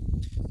 boats.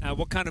 Now,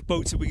 what kind of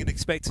boats are we going to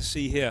expect to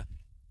see here?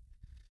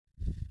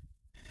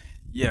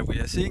 Yeah, we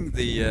are seeing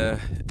the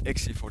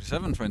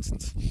XC47, for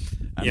instance,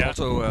 and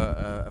also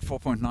a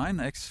 4.9,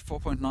 X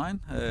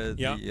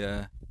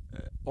 4.9.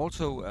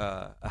 Also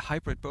a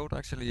hybrid boat,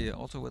 actually,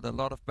 also with a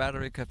lot of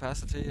battery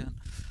capacity. And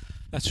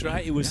that's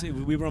right.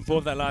 We were on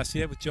board that last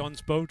year with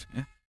John's boat.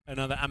 Yeah.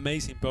 Another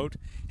amazing boat.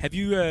 Have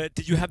you?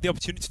 Did you have the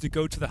opportunity to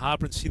go to the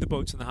harbour and see the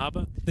boats in the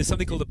harbour? There's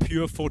something called the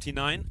Pure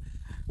 49,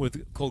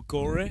 called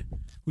Gore,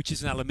 which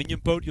is an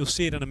aluminium boat. You'll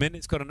see it in a minute.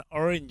 It's got an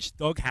orange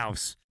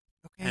doghouse.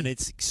 Okay. And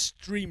it's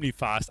extremely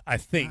fast, I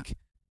think.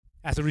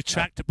 Has a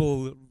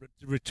retractable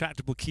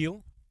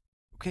keel.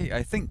 Okay,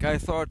 I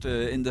thought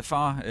in the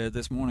far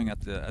this morning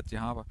at the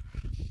harbour.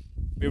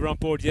 We were on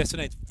board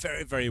yesterday. It's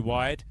very, very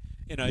wide.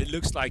 It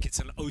looks like it's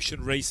an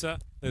ocean racer.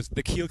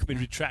 The keel can be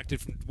retracted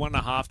from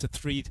 1.5 to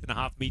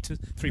 3.5 meters,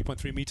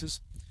 3.3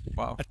 meters.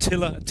 Wow. A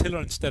tiller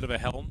instead of a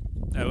helm,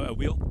 a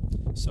wheel.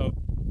 So,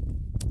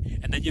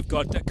 and then you've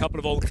got a couple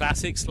of old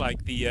classics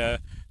like the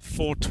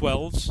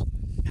 412s.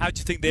 How do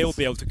you think they will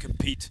be able to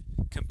compete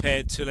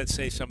compared to, let's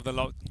say, some of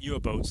the newer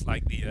boats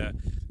like the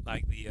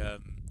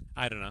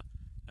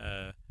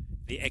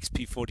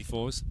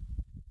XP44s?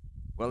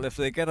 Well, if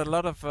they get a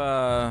lot of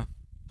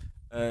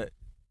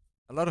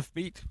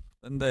speed,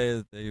 then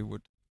they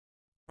would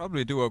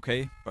probably do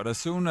okay. But as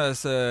soon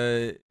as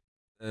there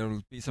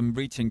will be some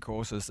reaching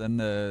courses, then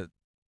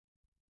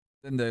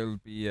they will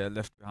be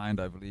left behind,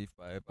 I believe,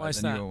 by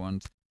the newer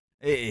ones.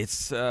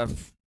 It's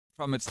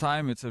from its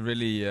time, it's a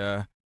really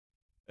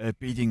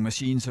beating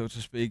machine, so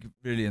to speak,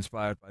 really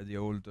inspired by the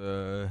old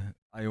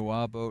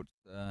IOR boat.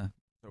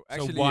 So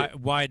actually,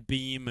 wide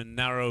beam and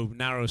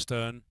narrow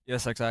stern.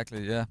 Yes,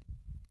 exactly. Yeah.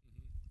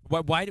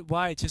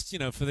 Why? Just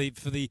for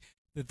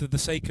the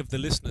sake of the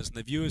listeners and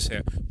the viewers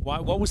here,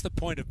 what was the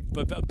point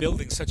of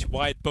building such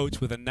wide boats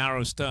with a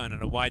narrow stern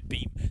and a wide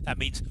beam? That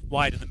means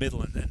wide in the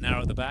middle and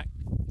narrow at the back.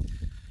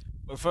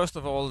 Well, first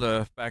of all,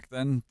 back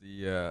then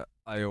the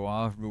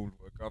IOR rule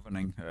were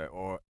governing,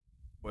 or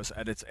was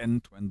at its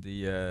end when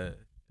the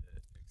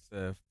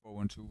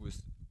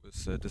X412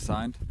 was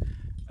designed,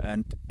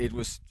 and it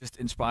was just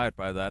inspired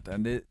by that,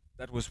 and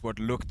that was what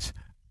looked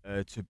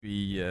to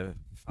be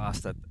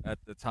fast at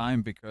the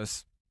time,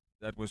 because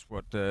that was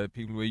what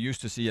people were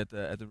used to see at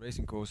the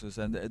racing courses,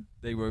 and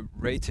they were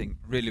rating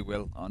really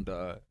well on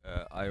the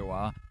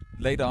IOR.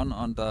 Later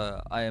on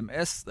the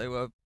IMS, they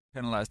were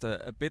penalized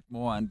a bit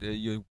more, and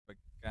you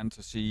began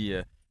to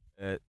see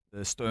the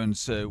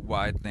sterns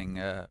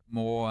widening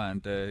more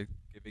and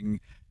giving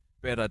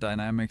better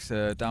dynamics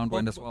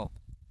downwind as well.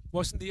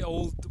 Weren't the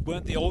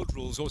old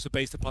rules also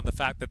based upon the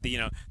fact that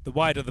the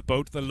wider the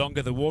boat, the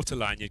longer the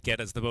waterline you'd get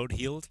as the boat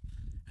heeled,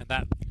 and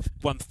that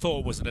one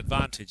thought was an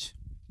advantage?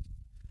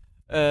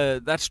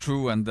 That's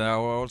true, and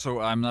also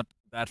I'm not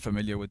that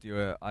familiar with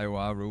your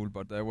IOR rule,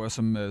 but there were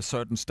some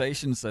certain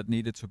stations that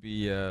needed to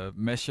be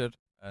measured,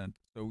 and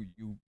so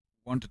you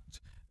wanted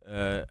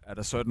at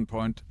a certain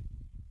point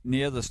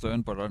near the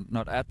stern, but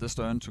not at the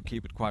stern, to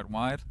keep it quite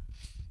wide.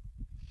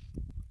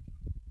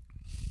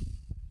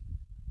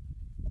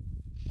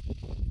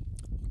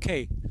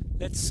 Okay,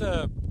 let's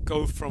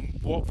go from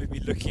what we've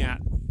been looking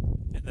at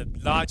in the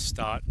large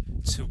start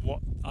to what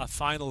our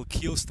final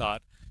keel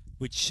start,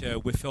 which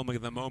we're filming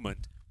at the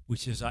moment,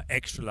 which is our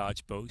extra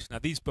large boats. Now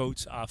these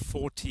boats are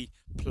 40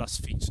 plus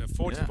feet, so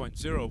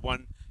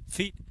 40.01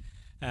 feet.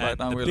 And right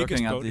now we're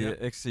looking at the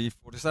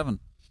XC47.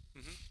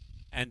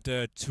 And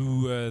to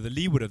the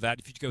leeward of that,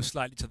 if you go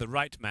slightly to the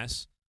right,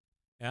 Mass,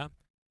 yeah.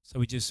 So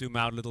we just zoom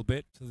out a little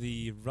bit. To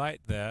the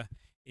right there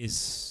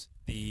is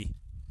the.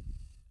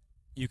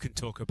 You can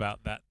talk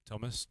about that,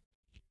 Thomas.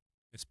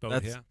 This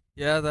boat here.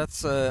 Yeah,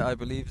 that's I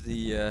believe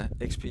the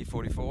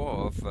XP44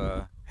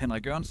 of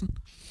Henrik Jørgensen.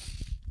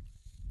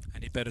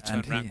 And he better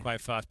turn around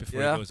quite fast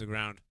before he goes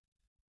aground.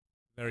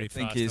 Very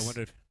fast. I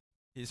wonder if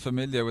he's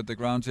familiar with the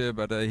ground here,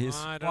 but he's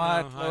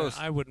quite close.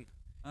 I wouldn't.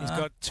 He's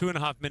got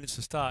 2.5 minutes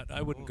to start.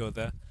 I wouldn't go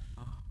there.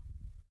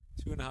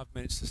 2.5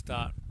 minutes to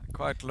start.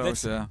 Quite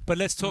close, yeah. But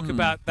let's talk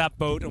about that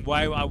boat and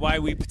why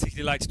we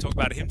particularly like to talk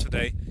about him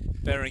today,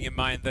 bearing in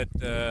mind that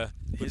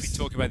we'll be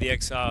talking about the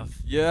XR41.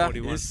 Yeah,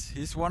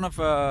 he's one of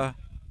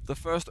the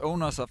first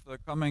owners of the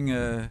coming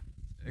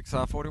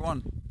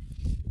XR41.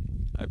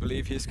 I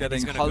believe he's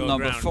getting hull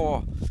number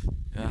 4.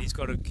 Yeah. He's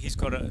got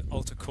to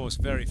alter course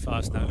very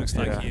fast now. It looks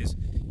like he is.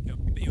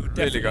 He would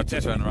really got to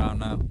turn around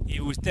now.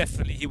 He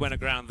went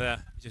aground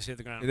there. Just hit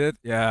the ground. He did?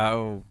 Yeah.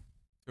 Oh,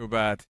 too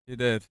bad. He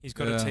did. He's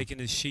got to take in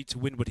his sheet to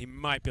windward. He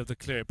might be able to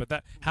clear it.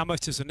 But how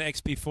much does an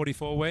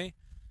XP44 weigh?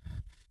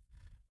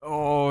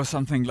 Oh,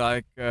 something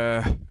like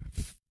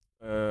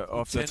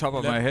off the top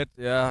of my head,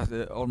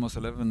 almost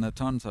 11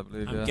 tons, I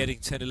believe. I'm getting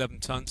 10,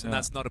 11 tons, and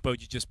that's not a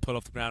boat you just pull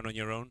off the ground on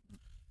your own.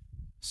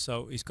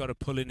 So he's got to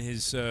pull in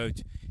his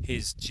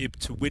jib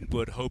to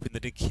windward, hoping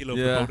that it keel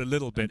over the boat a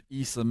little bit. And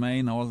ease the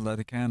main all that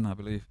he can, I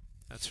believe.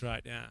 That's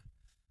right, yeah.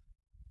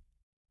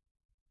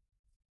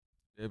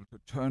 Be able to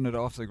turn it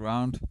off the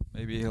ground.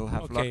 Maybe he'll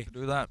have luck to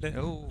do that.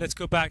 Let's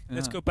go back.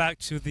 Let's go back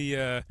to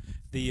the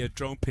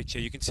drone picture.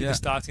 You can see the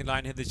starting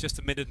line here. There's just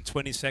 1 minute and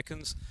 20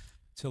 seconds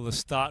till the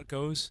start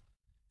goes,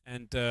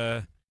 and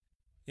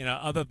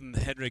other than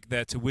Henrik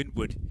there to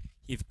windward,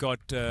 you've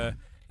got an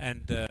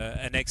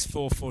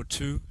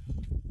X442.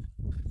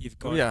 You've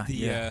got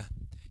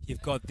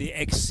you've got the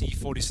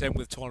XC47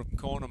 with Torben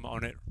Cornum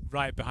on it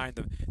right behind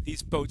them.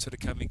 These boats that are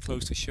coming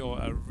close to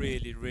shore are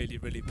really, really,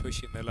 really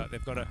pushing their luck.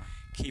 They've got to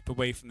keep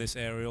away from this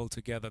area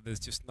altogether. There's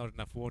just not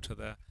enough water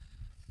there.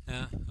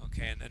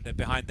 Okay, and then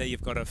behind there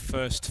you've got a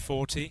First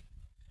 40.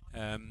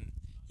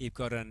 You've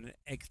got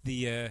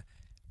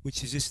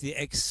which is this the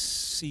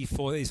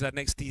XC4? Is that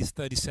an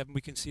XD37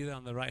 we can see there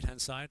on the right hand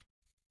side?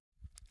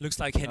 Looks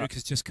like Henrik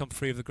has just come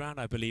free of the ground,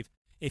 I believe.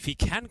 If he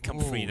can come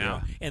free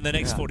now in the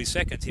next 40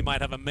 seconds, he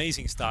might have an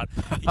amazing start.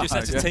 He just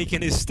has to take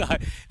in his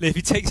start. If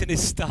he takes in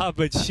his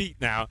starboard sheet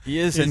now, he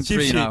is in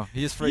free now.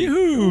 He is free.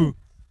 Yoo-hoo!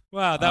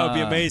 Wow, that would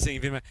be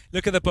amazing.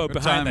 Look at the boat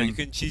behind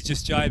that. She's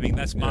just jiving.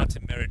 That's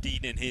Martin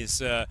Meredin in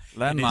his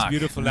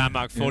beautiful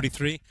Landmark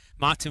 43.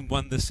 Martin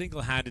won the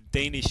single-handed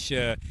Danish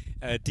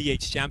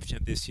DH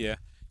championship this year.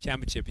 I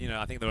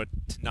think there were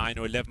 9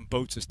 or 11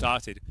 boats that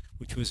started,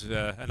 which was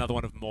another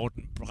one of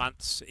Morten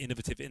Brandt's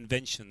innovative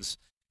inventions,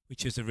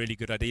 which is a really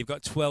good idea. You've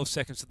got 12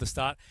 seconds to the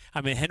start.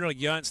 I mean, Henrik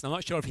Jørgensen, I'm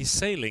not sure if he's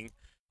sailing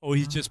or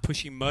he's just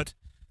pushing mud.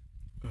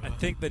 I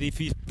think that if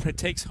he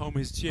takes home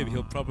his jib,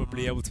 he'll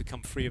probably be able to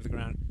come free of the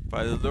ground.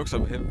 By the looks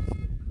of him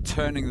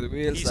turning the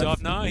wheels, he's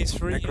off now. He's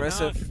free.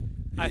 Aggressive.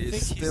 I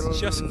think he's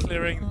just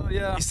clearing.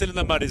 He's still in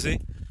the mud, is he?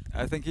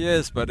 I think he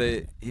is, but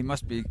he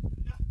must be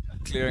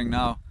clearing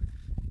now.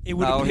 It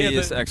would now he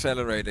is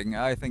accelerating.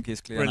 I think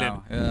he's clear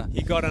now. Yeah.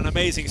 He got an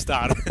amazing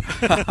start.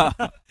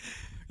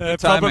 Good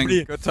timing.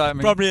 Good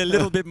timing. Probably a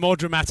little bit more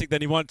dramatic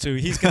than he wants to.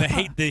 He's gonna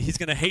hate he's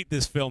gonna hate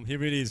this film. He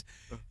really is.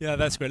 Yeah,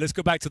 that's great. Let's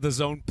go back to the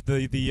zone.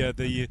 And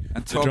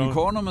Torben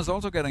Cornum is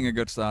also getting a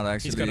good start.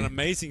 Actually, he's got an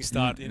amazing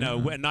start.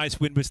 A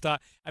nice windward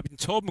start. I mean,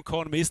 Torben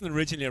Cornum isn't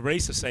originally a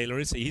racer sailor,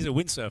 is he? He's a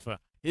windsurfer.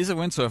 He's a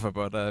windsurfer,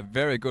 but a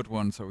very good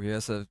one. So he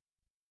has a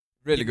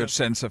really good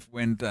sense of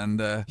wind and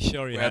where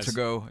to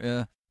go.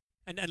 Yeah.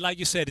 And like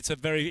you said, it's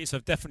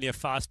definitely a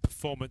fast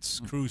performance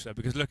cruiser,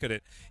 because look at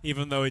it.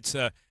 Even though it's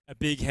a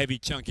big, heavy,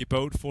 chunky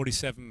boat,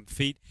 47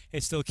 feet,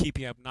 it's still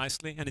keeping up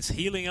nicely, and it's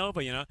heeling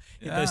over.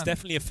 There's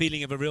definitely a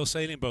feeling of a real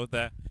sailing boat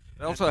there.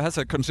 It also has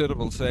a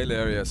considerable sail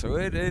area, so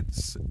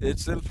it's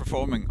still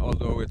performing,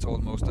 although it's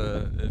almost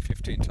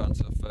 15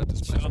 tons of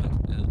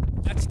displacement. Yeah.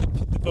 That's the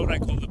boat I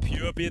call the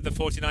Pure Beer, the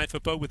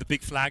 49-foot boat with the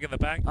big flag at the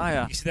back.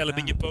 You see the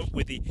aluminium boat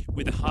with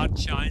the hard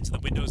chines and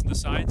the windows on the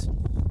sides.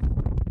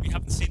 We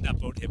haven't seen that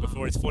boat here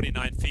before. It's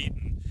 49 feet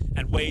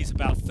and weighs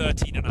about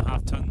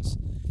 13.5 tons.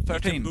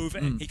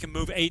 13. He can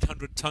move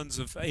 800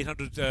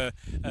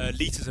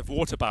 liters of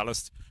water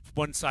ballast from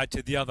one side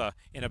to the other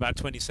in about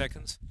 20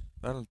 seconds.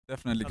 That'll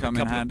definitely And come a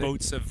in couple handy. of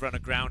boats have run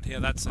aground here.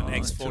 That's an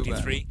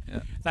X43. Yeah.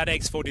 That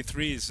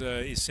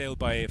X43 is sailed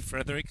by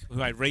Frederick,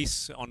 who I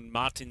race on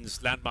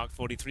Martin's Landmark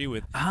 43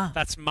 with.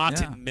 That's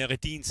Martin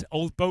Meredin's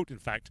old boat, in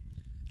fact.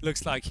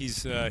 Looks like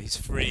he's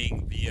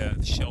freeing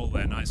the shoal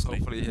there nicely.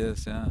 Hopefully he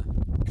is, yeah.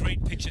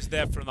 Great pictures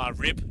there from our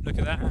rib. Look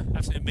at that.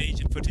 That's some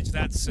amazing footage.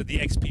 That's the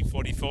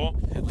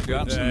XP44.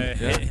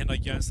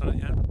 Henrik Jørgensen,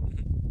 yeah.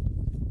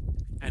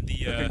 And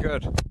the looking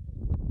good.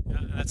 Yeah,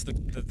 and that's the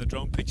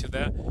drone picture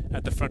there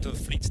at the front of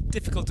the fleet. It's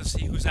difficult to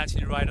see who's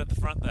actually right at the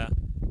front there.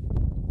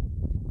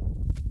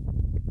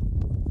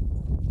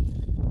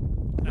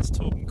 That's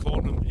Torben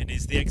Kornum in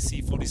his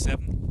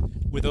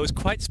XC47 with those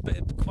quite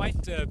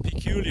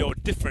peculiar or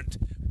different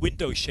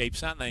window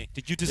shapes, aren't they?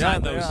 Did you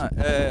design those?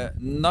 Yeah,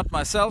 not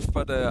myself,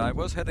 but I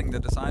was heading the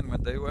design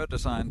when they were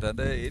designed, and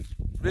it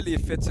really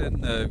fits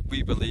in,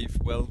 we believe,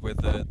 well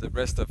with the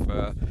rest of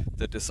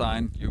the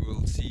design. You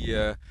will see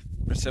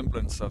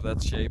resemblance of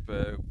that shape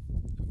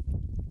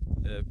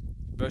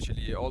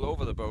virtually all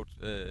over the boat.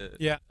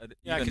 Yeah,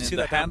 I can see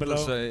that down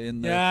below.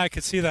 I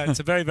can see that. It's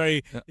a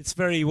very, it's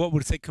very, what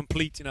would say,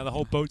 complete. You know, the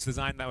whole boat's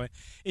designed that way.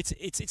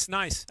 It's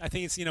nice. I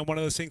think it's one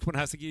of those things one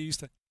has to get used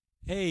to.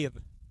 Hey,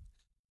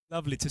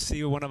 lovely to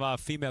see one of our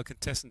female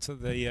contestants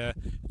that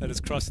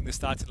is crossing the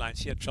starting line.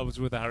 She had troubles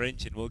with her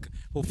engine.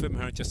 We'll film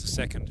her in just a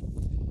second.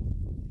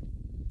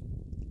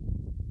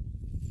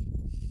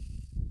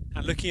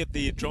 And looking at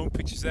the drone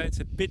pictures there, it's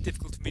a bit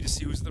difficult for me to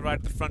see who's at the right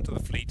at the front of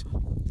the fleet.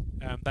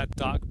 That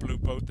dark blue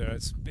boat there,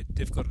 it's a bit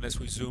difficult unless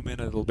we zoom in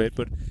a little bit.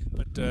 But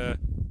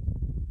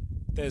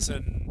there's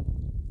a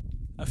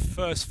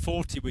First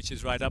 40 which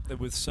is right up there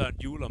with Søren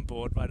Juhl on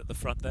board, right at the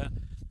front there.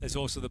 There's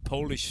also the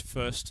Polish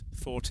First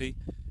 40,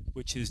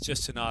 which is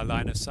just in our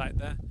line of sight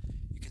there.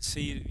 You can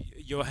see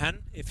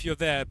Johan, if you're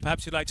there,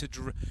 perhaps you'd like to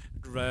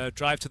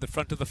drive to the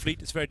front of the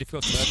fleet. It's very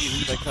difficult to see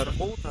who they cut a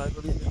boat, I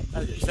believe.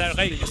 Is that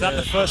right? Is that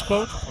the first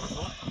boat?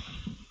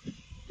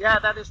 Yeah,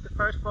 that is the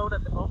first boat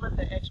at the moment,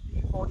 the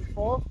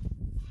XP44.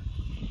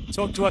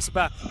 Talk to us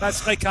about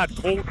that's Richard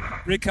Groth.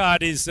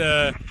 Richard has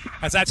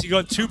actually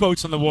got two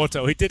boats on the water.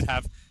 Or he did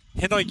have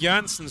Henrik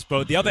Jørgensen's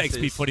boat. The other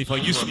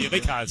XP44 used to be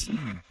Richard's.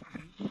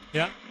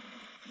 Yeah,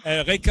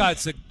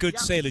 Richard's a good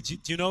sailor. Do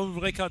you know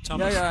Richard,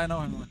 Thomas? Yeah, I know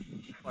him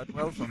quite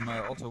well from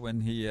also when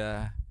he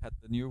had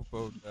the new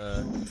boat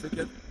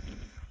Frigate.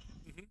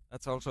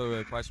 That's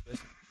also quite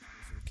special.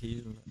 Special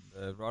keel,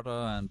 rudder,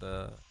 and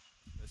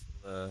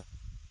special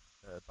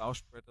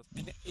bowsprit.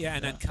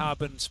 And then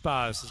carbon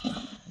spars.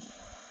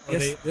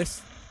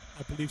 Yes,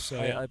 I believe so.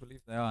 I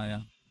believe they are.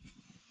 Yeah.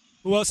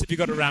 Who else have you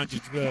got around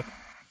you?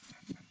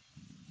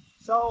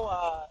 So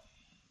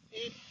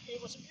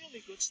it was a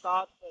really good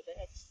start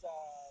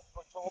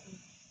for Torben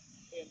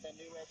in the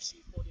new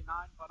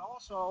XC49, but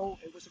also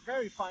it was a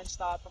very fine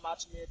start for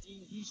Martin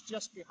Meredin. He's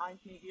just behind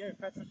me here. If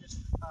Petra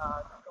just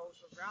goes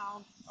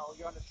around,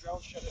 you're on the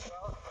drone shot as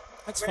well.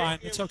 That's fine.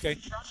 It's okay.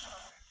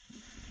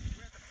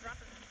 We're at the front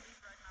of the fleet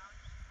right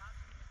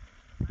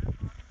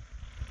now.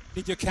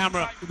 Need your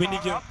camera. We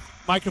need your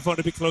microphone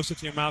to be closer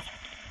to your mouth.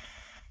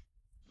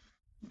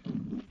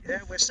 Yeah,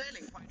 we're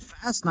sailing quite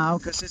fast now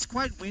because it's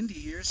quite windy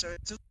here, so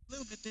it's a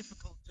little bit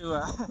difficult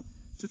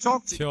to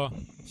talk to. Sure.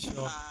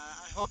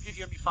 I hope you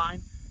hear me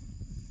fine.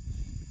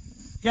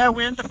 Yeah,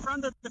 we're in the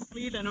front of the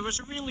fleet, and it was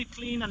a really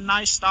clean and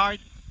nice start.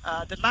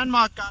 The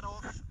Landmark got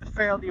off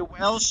fairly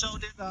well, so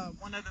did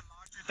one of the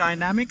larger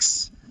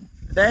Dynamics.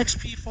 The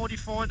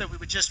XP44 that we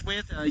were just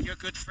with, your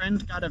good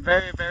friend, got a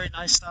very, very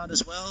nice start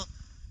as well.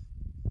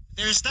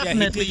 There's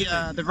definitely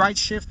the right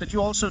shift that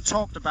you also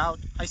talked about.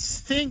 I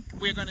think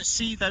we're going to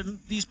see that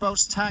these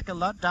boats tack a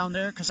lot down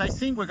there, because I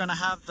think we're going to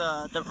have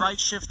the right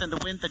shift and the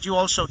wind that you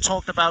also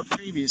talked about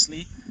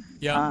previously.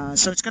 Yeah.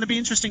 So it's going to be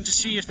interesting to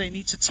see if they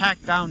need to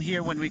tack down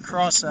here when we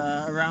cross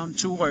around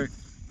Turø.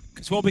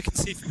 Because what we can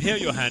see from here,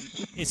 Johan,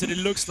 is that it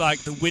looks like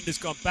the wind has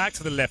gone back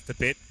to the left a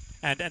bit,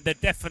 and they're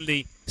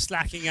definitely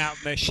slacking out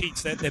their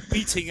sheets. They're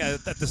beating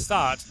at the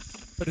start.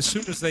 But as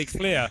soon as they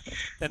clear,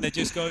 then they're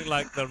just going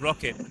like the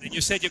rocket. And you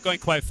said you're going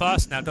quite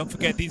fast now. Don't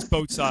forget these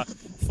boats are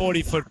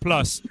 40 foot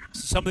plus.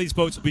 So some of these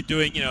boats will be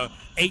doing,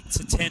 8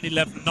 to 10,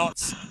 11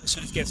 knots as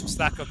soon as they get some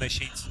slack on their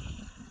sheets.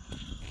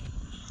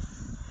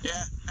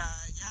 Yeah,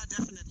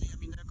 definitely. I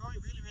mean, they're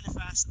going really, really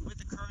fast. And with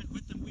the current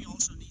with them, we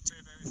also need to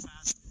be very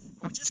fast.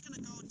 We're just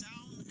going to go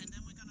down, and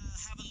then we're going to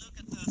have a look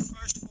at the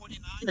first 49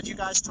 that you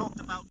guys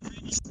talked about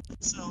previously.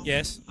 So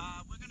yes,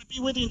 we're going to be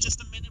with you in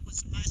just a minute with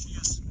some nice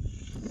views.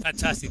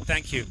 Fantastic,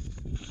 thank you.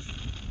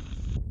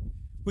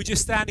 We're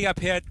just standing up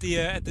here at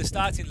the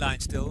starting line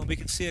still, and we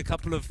can see a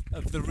couple of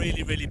the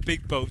really, really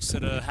big boats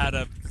that have had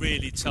a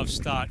really tough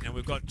start.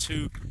 We've got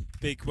two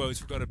big boats.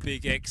 We've got a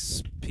big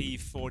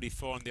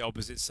XP44 on the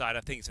opposite side.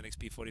 I think it's an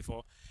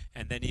XP44.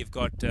 And then you've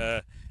got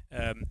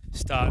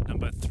start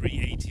number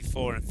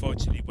 384,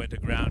 unfortunately went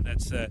aground.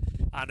 That's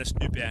Anders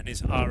Nyberg and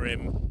his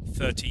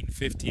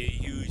RM1350, a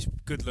huge,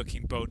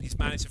 good-looking boat. He's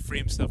managed to free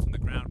himself from the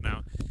ground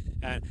now.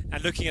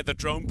 And looking at the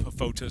drone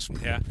photos from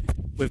here,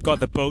 we've got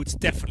the boats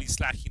definitely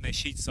slacking their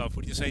sheets off.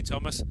 Would you say,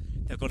 Thomas?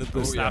 They've got a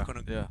good slack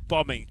on them,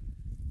 bombing.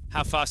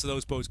 How fast are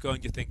those boats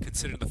going, do you think,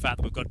 considering the fact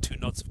that we've got 2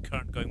 knots of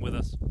current going with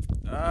us?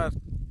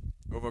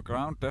 Over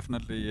ground,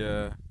 definitely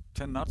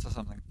 10 knots or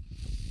something.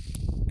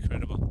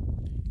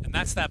 Incredible. And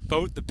that's that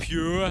boat, the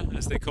Pure,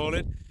 as they call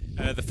it,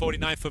 the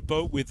 49-foot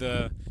boat with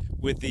the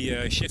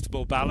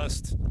shiftable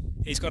ballast.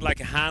 He's got like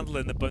a handle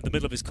in the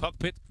middle of his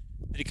cockpit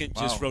that he can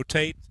just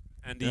rotate,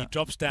 and he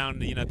drops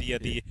down, you know,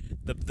 the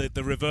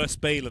reverse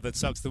baler that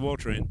sucks the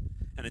water in.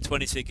 And in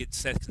 26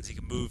 seconds, he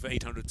can move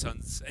 800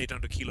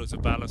 kilos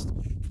of ballast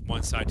from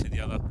one side to the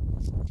other.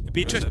 It'd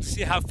be interesting to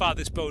see how fast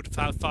this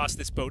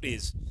boat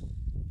is.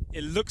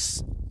 It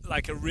looks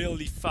like a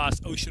really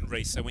fast ocean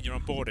racer when you're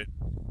on board it,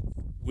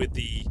 with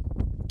the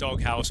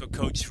doghouse or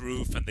coach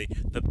roof, and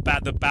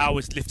the bow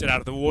is lifted out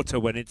of the water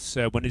when it's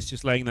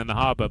just laying there in the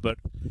harbour. But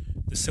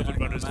the silver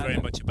rudder is very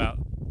much about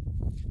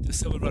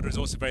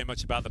also very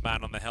much about the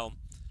man on the helm,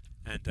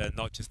 and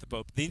not just the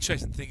boat. But the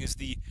interesting thing is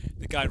the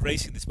guy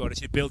racing this boat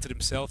actually built it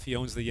himself. He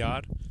owns the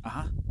yard.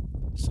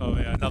 So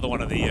another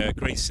one of the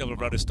great silver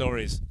rudder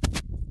stories.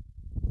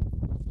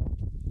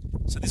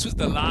 So this was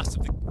the last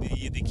of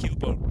the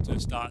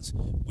keelboat starts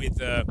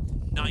with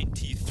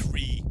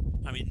 93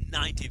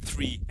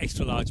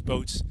 extra large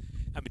boats.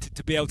 I mean,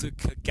 to be able to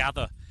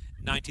gather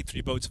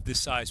 93 boats of this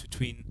size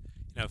between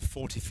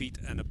 40 feet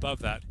and above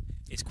that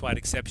is quite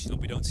exceptional.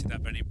 We don't see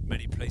that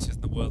many places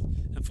in the world.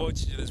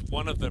 Unfortunately, there's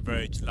one of the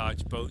very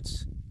large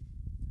boats.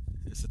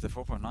 Is it the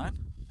 4.9?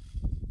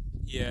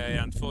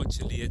 Yeah,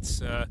 unfortunately, it's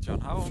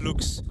John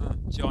Flux.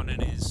 John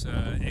and his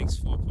X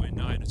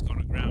 4.9 has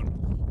gone aground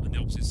on the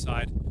opposite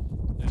side.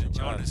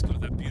 John has got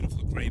that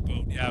beautiful grey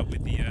boat,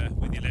 with the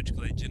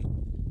electrical engine.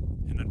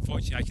 And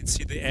unfortunately, I can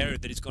see the area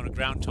that it's gone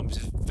aground, Thomas,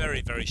 is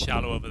very, very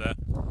shallow over there.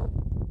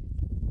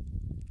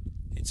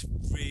 It's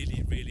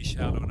really, really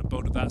shallow, and a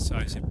boat of that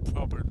size is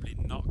probably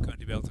not going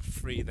to be able to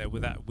free there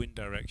with that wind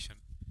direction.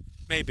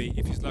 Maybe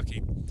if he's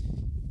lucky.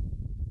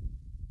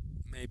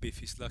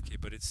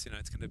 But it's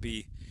it's going to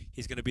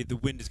be the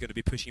wind is going to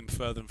be pushing him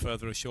further and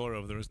further ashore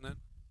over there, isn't it?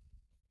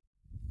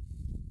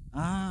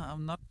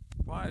 I'm not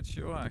quite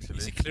sure actually.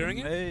 Is he clearing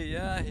it?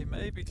 Yeah, he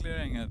may be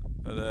clearing it,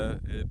 but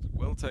it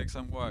will take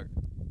some work.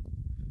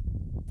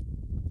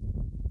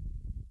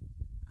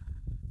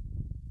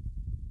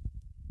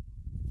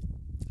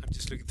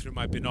 Just looking through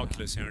my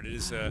binoculars here, and it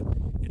is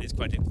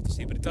quite difficult to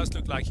see, but it does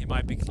look like he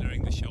might be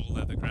clearing the shoal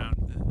there, the ground.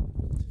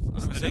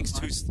 So the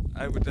next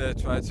I would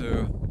try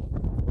to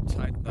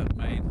tighten that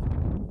main.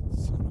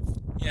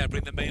 Yeah,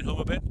 bring the main home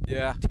a bit.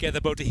 Yeah. To get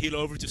the boat to heel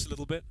over just a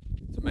little bit.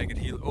 To make it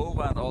heel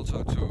over, and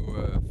also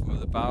to for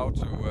the bow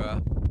to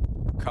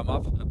come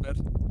up a bit.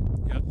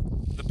 Yeah.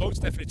 The boat's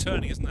definitely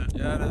turning, isn't it?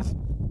 Yeah, it is.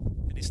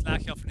 And he's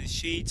slacking off in his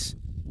sheets,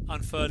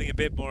 unfurling a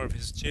bit more of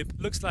his jib.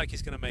 Looks like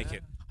he's going to make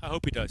it. I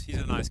hope he does. He's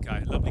a nice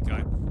guy, lovely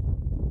guy.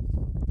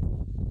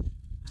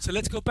 So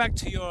let's go back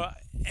to your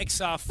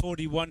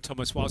XR41,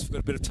 Thomas, whilst we've got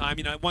a bit of time.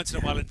 Once in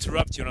a while I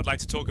interrupt you, and I'd like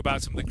to talk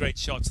about some of the great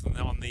shots on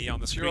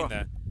the screen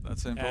there.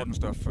 That's important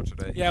stuff for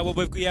today. Yeah, we've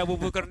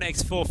got an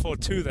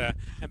X442 there,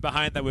 and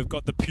behind that we've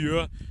got the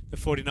Pure, the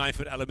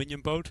 49-foot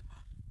aluminium boat.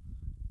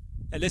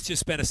 And let's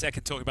just spend a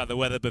second talking about the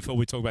weather before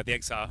we talk about the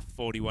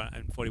XR41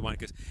 and 41,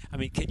 because I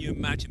mean, can you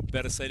imagine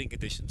better sailing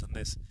conditions on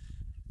this?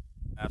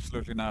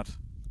 Absolutely not.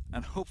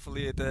 And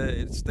hopefully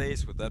it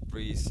stays with that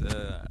breeze.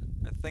 I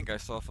think I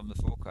saw from the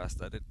forecast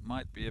that it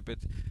might be a bit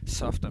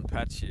soft and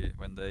patchy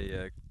when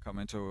they come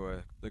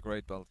into the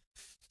Great Belt.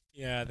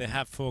 Yeah, they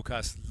have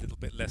forecast a little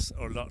bit less,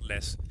 or a lot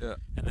less. Yeah.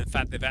 And in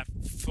fact, they've had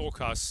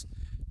forecast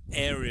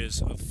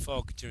areas of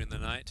fog during the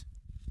night,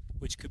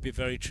 which could be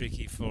very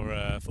tricky for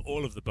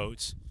all of the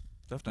boats.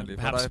 Definitely.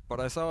 But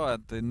I saw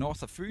at the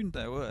north of Funen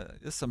there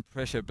is some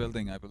pressure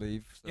building, I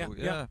believe. So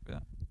yeah.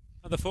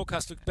 And the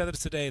forecast looked better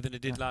today than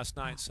it did last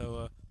night,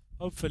 so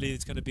hopefully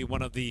it's going to be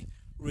one of the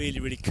really,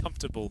 really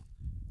comfortable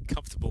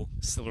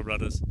silver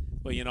rudders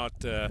where you're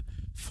not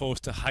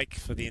forced to hike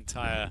for the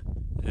entire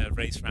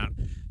race round.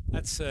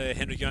 That's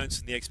Henrik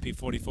Jørgensen, the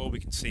XP44 we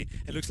can see.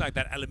 It looks like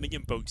that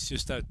aluminium boat's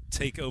just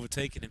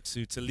overtaken him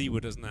to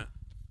leeward, doesn't it?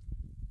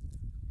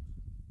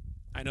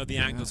 I know the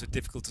angles are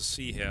difficult to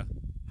see here.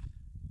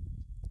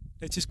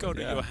 Let's just go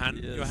to Johan.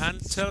 Johan,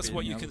 tell us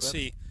what you can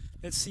see.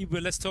 Let's see.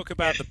 Well, let's talk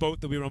about the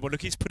boat that we were on board.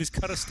 Look, he's put his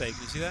cutter stake.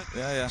 You see that?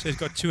 Yeah. So he's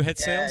got 2 head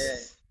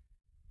sails.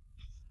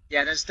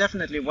 Yeah, that's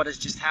definitely what has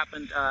just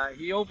happened.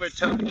 He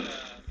overtook the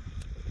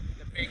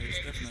big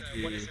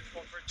what is it,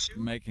 442?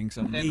 Making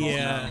some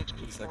Yeah,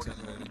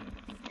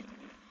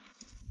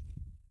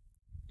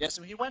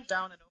 so he went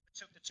down and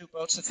overtook the 2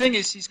 boats. The thing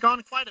is, he's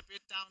gone quite a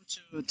bit down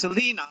to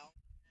lee now.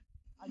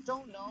 I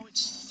don't know. It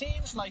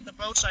seems like the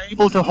boats are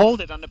able to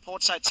hold it on the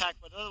port side tack,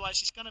 but otherwise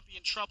he's going to be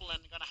in trouble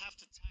and going to have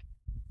to tack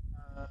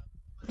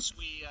once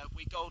we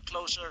go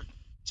closer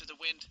to the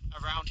wind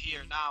around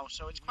here now.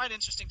 So it's quite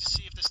interesting to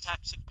see if this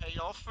tactic pay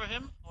off for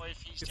him, or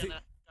if he's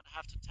gonna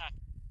have to tack.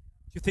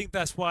 Do you think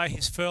that's why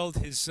he's furled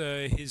his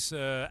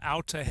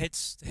outer head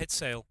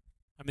sail?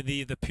 I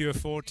mean the Pure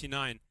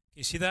 49.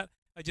 You see that?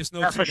 I just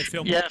noticed in the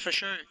film. Yeah, for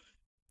sure.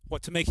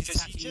 What, to make his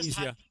tack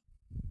easier?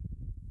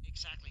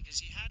 Exactly, because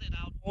he had it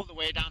out all the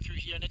way down through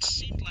here, and it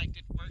seemed like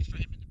it worked for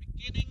him in the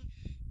beginning,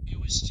 it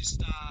was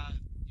just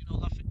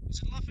luffing.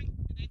 Is it luffing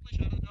in English?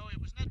 I don't know.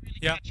 It was not really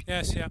catching.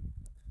 Yes. Yeah.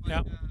 But,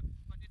 Yeah.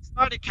 but it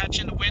started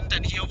catching the wind,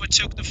 and he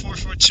overtook the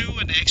 442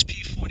 and the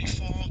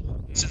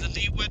XP44 to the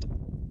leeward.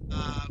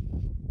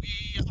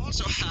 We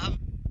also have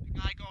the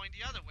guy going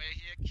the other way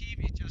here,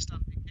 Kiwi, just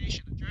on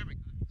vacation, a German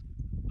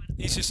guy.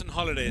 He's just on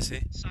holiday, is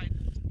he? So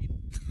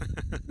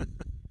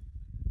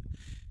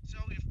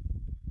if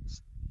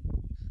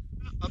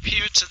up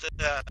here to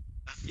the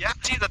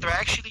see that they're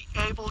actually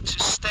able to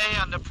stay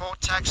on the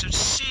port tack, so it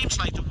seems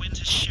like the wind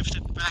has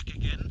shifted back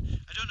again.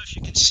 I don't know if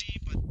you can see,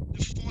 but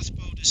the fourth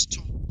boat is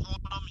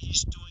Tornum.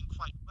 He's doing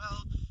quite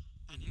well.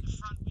 And in the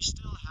front we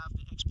still have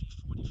the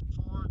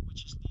XP44,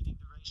 which is leading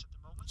the race at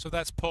the moment. So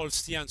that's Paul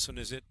Stiansson,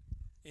 is it?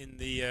 In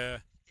the Yeah,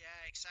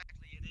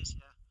 exactly, it is,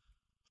 yeah.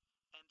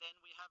 And then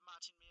we have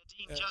Martin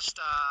Meerdien just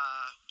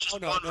oh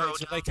one no, road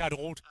it's a down. regatta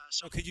road.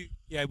 So could you?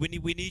 Yeah, we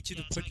need you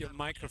to put your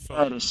microphone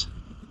That is.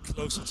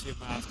 closer to your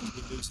mouth because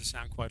we lose the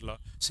sound quite a lot.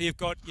 So you've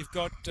got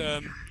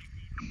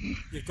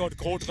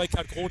Groth,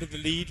 Richard Groth in the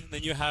lead, and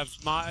then you have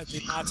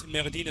Martin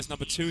Meerdien as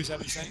number 2. Is that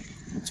what you're saying?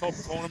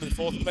 Torben Kornum in the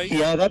 4th place.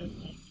 Yeah, that.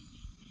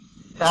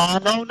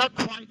 No, not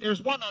quite.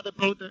 There's one other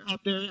boat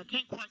up there. I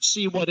can't quite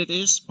see what it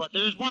is, but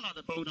there's one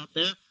other boat up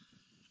there.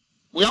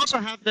 We also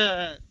have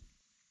the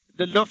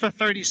Luffa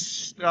 40.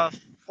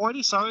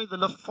 Sorry, the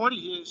Luffa 40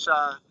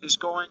 is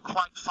going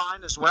quite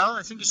fine as well.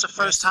 I think it's the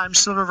first time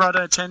Silver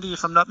Rudder attendee,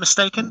 if I'm not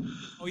mistaken.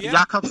 Oh yeah.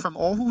 Jakob from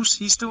Aarhus,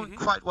 he's doing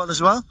quite well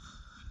as well.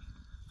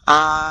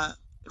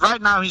 Right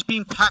now he's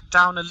being packed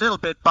down a little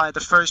bit by the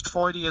first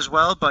 40 as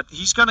well, but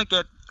he's gonna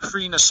get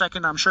free in a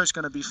second. I'm sure it's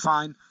gonna be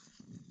fine.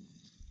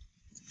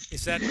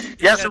 Is that?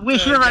 Yeah, so we're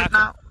here right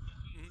now.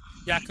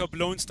 Jakob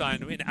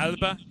Lohenstein in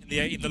Alba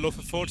in the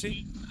Luffa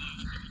 40.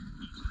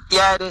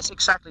 Yeah, it is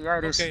exactly. Yeah,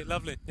 it is. Okay,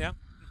 lovely. Yeah.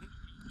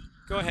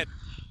 Go ahead.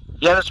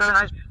 Yeah, that's very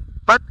nice.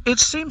 But it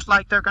seems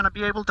like they're going to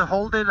be able to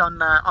hold it on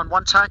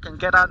one tack and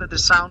get out of the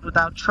sound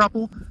without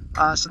trouble.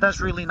 So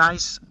that's really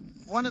nice.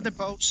 One of the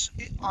boats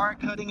are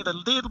cutting it a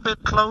little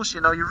bit close.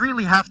 You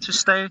really have to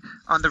stay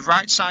on the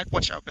right side.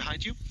 Watch out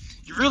behind you.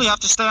 You really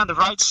have to stay on the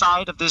right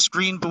side of this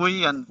green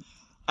buoy and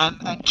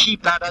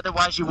keep that.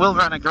 Otherwise, you will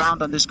run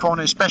aground on this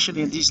corner,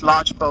 especially in these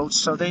large boats.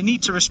 So they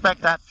need to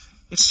respect that.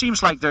 It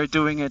seems like they're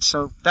doing it,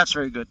 so that's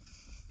very good.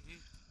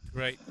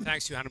 Great,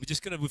 thanks, Johanna.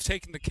 We've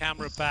taken the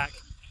camera back.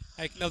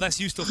 No, that's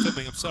you still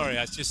filming. I'm sorry.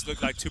 I just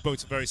looked like two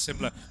boats are very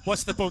similar.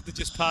 What's the boat that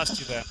just passed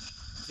you there?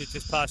 It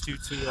just passed you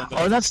to.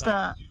 That's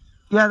the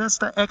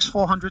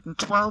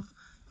X412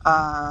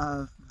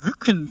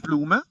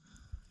 Wückenblume.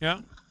 Yeah.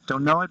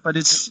 Don't know it, but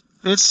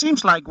it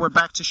seems like we're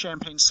back to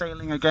champagne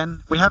sailing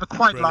again. We have a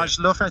quite large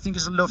Luffa. I think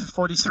it's a Luffa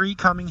 43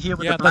 coming here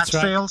with the black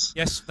sails.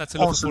 Yes, that's a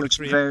Luffa 43. Also looks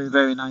very,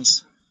 very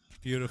nice.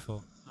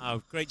 Beautiful. Oh,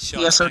 great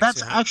shot. Yeah, so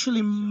that's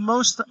actually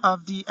most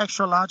of the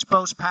extra large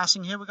boats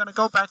passing here. We're going to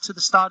go back to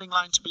the starting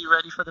line to be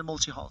ready for the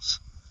multi-hulls.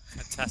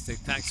 Fantastic.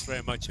 Thanks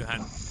very much,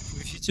 Johan.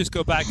 If you just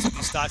go back to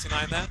the starting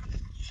line there.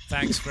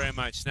 Thanks very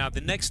much. Now,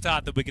 the next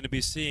start that we're going to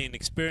be seeing,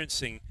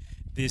 experiencing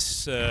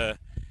this, well,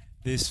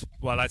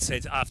 I'd say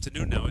it's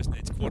afternoon now, isn't it?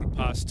 It's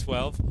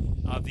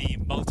 12:15, are the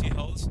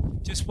multi-hulls.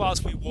 Just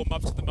whilst we warm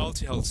up to the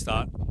multi-hull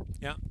start,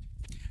 yeah,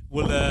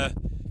 we'll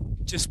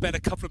just spend a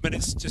couple of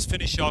minutes, just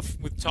finish off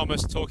with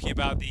Thomas talking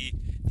about the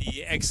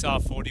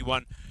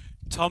XR41.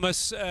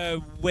 Thomas,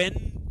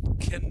 when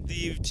can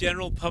the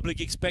general public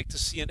expect to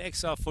see an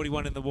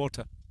XR41 in the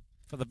water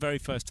for the very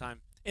first time?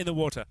 In the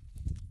water?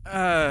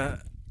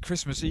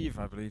 Christmas Eve,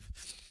 I believe.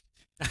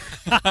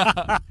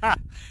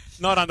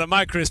 Not under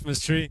my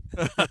Christmas tree.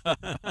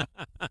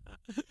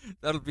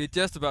 That'll be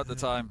just about the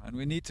time, and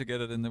we need to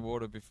get it in the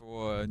water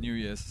before New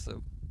Year's.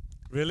 So.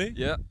 Really?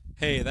 Yeah.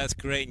 Hey, that's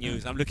great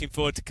news. I'm looking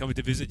forward to coming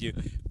to visit you.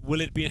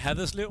 Will it be in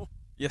Hatherslev?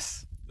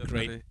 Yes.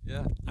 Definitely. Great.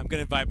 Yeah. I'm going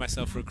to invite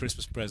myself for a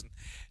Christmas present.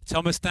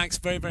 Thomas, thanks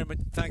very much.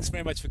 Thanks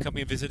very much for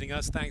coming and visiting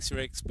us. Thanks for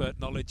your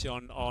expert knowledge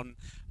on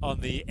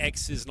the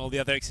X's and all the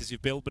other X's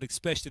you've built, but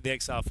especially the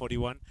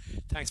XR41.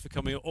 Thanks for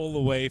coming all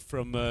the way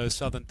from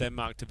southern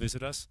Denmark to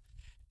visit us.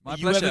 My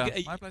pleasure.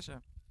 My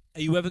pleasure.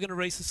 Are you ever going to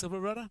race the Silver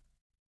Rudder?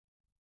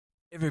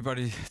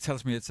 Everybody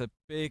tells me it's a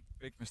big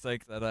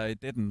mistake that I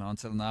didn't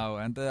until now,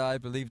 and I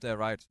believe they're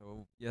right.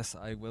 So yes,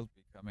 I will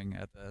be coming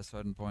at a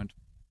certain point,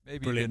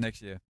 maybe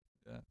next year.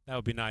 Yeah. That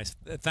would be nice.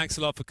 Thanks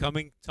a lot for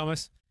coming,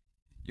 Thomas.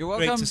 You're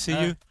welcome. Great to see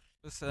you. It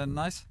was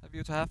nice of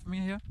you to have me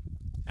here.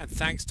 And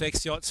thanks to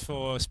X Yachts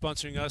for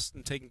sponsoring us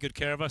and taking good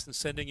care of us and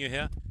sending you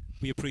here.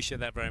 We appreciate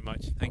that very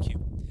much. Thank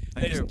you.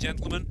 Ladies and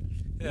gentlemen,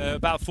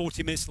 about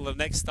 40 minutes till the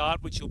next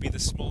start, which will be the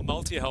small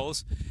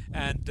multi-hulls.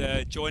 And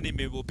joining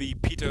me will be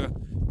Peter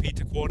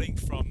Quorning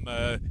from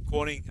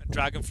Quorning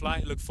Dragonfly.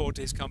 I look forward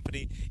to his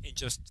company in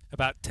just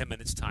about 10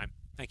 minutes' time.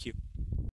 Thank you.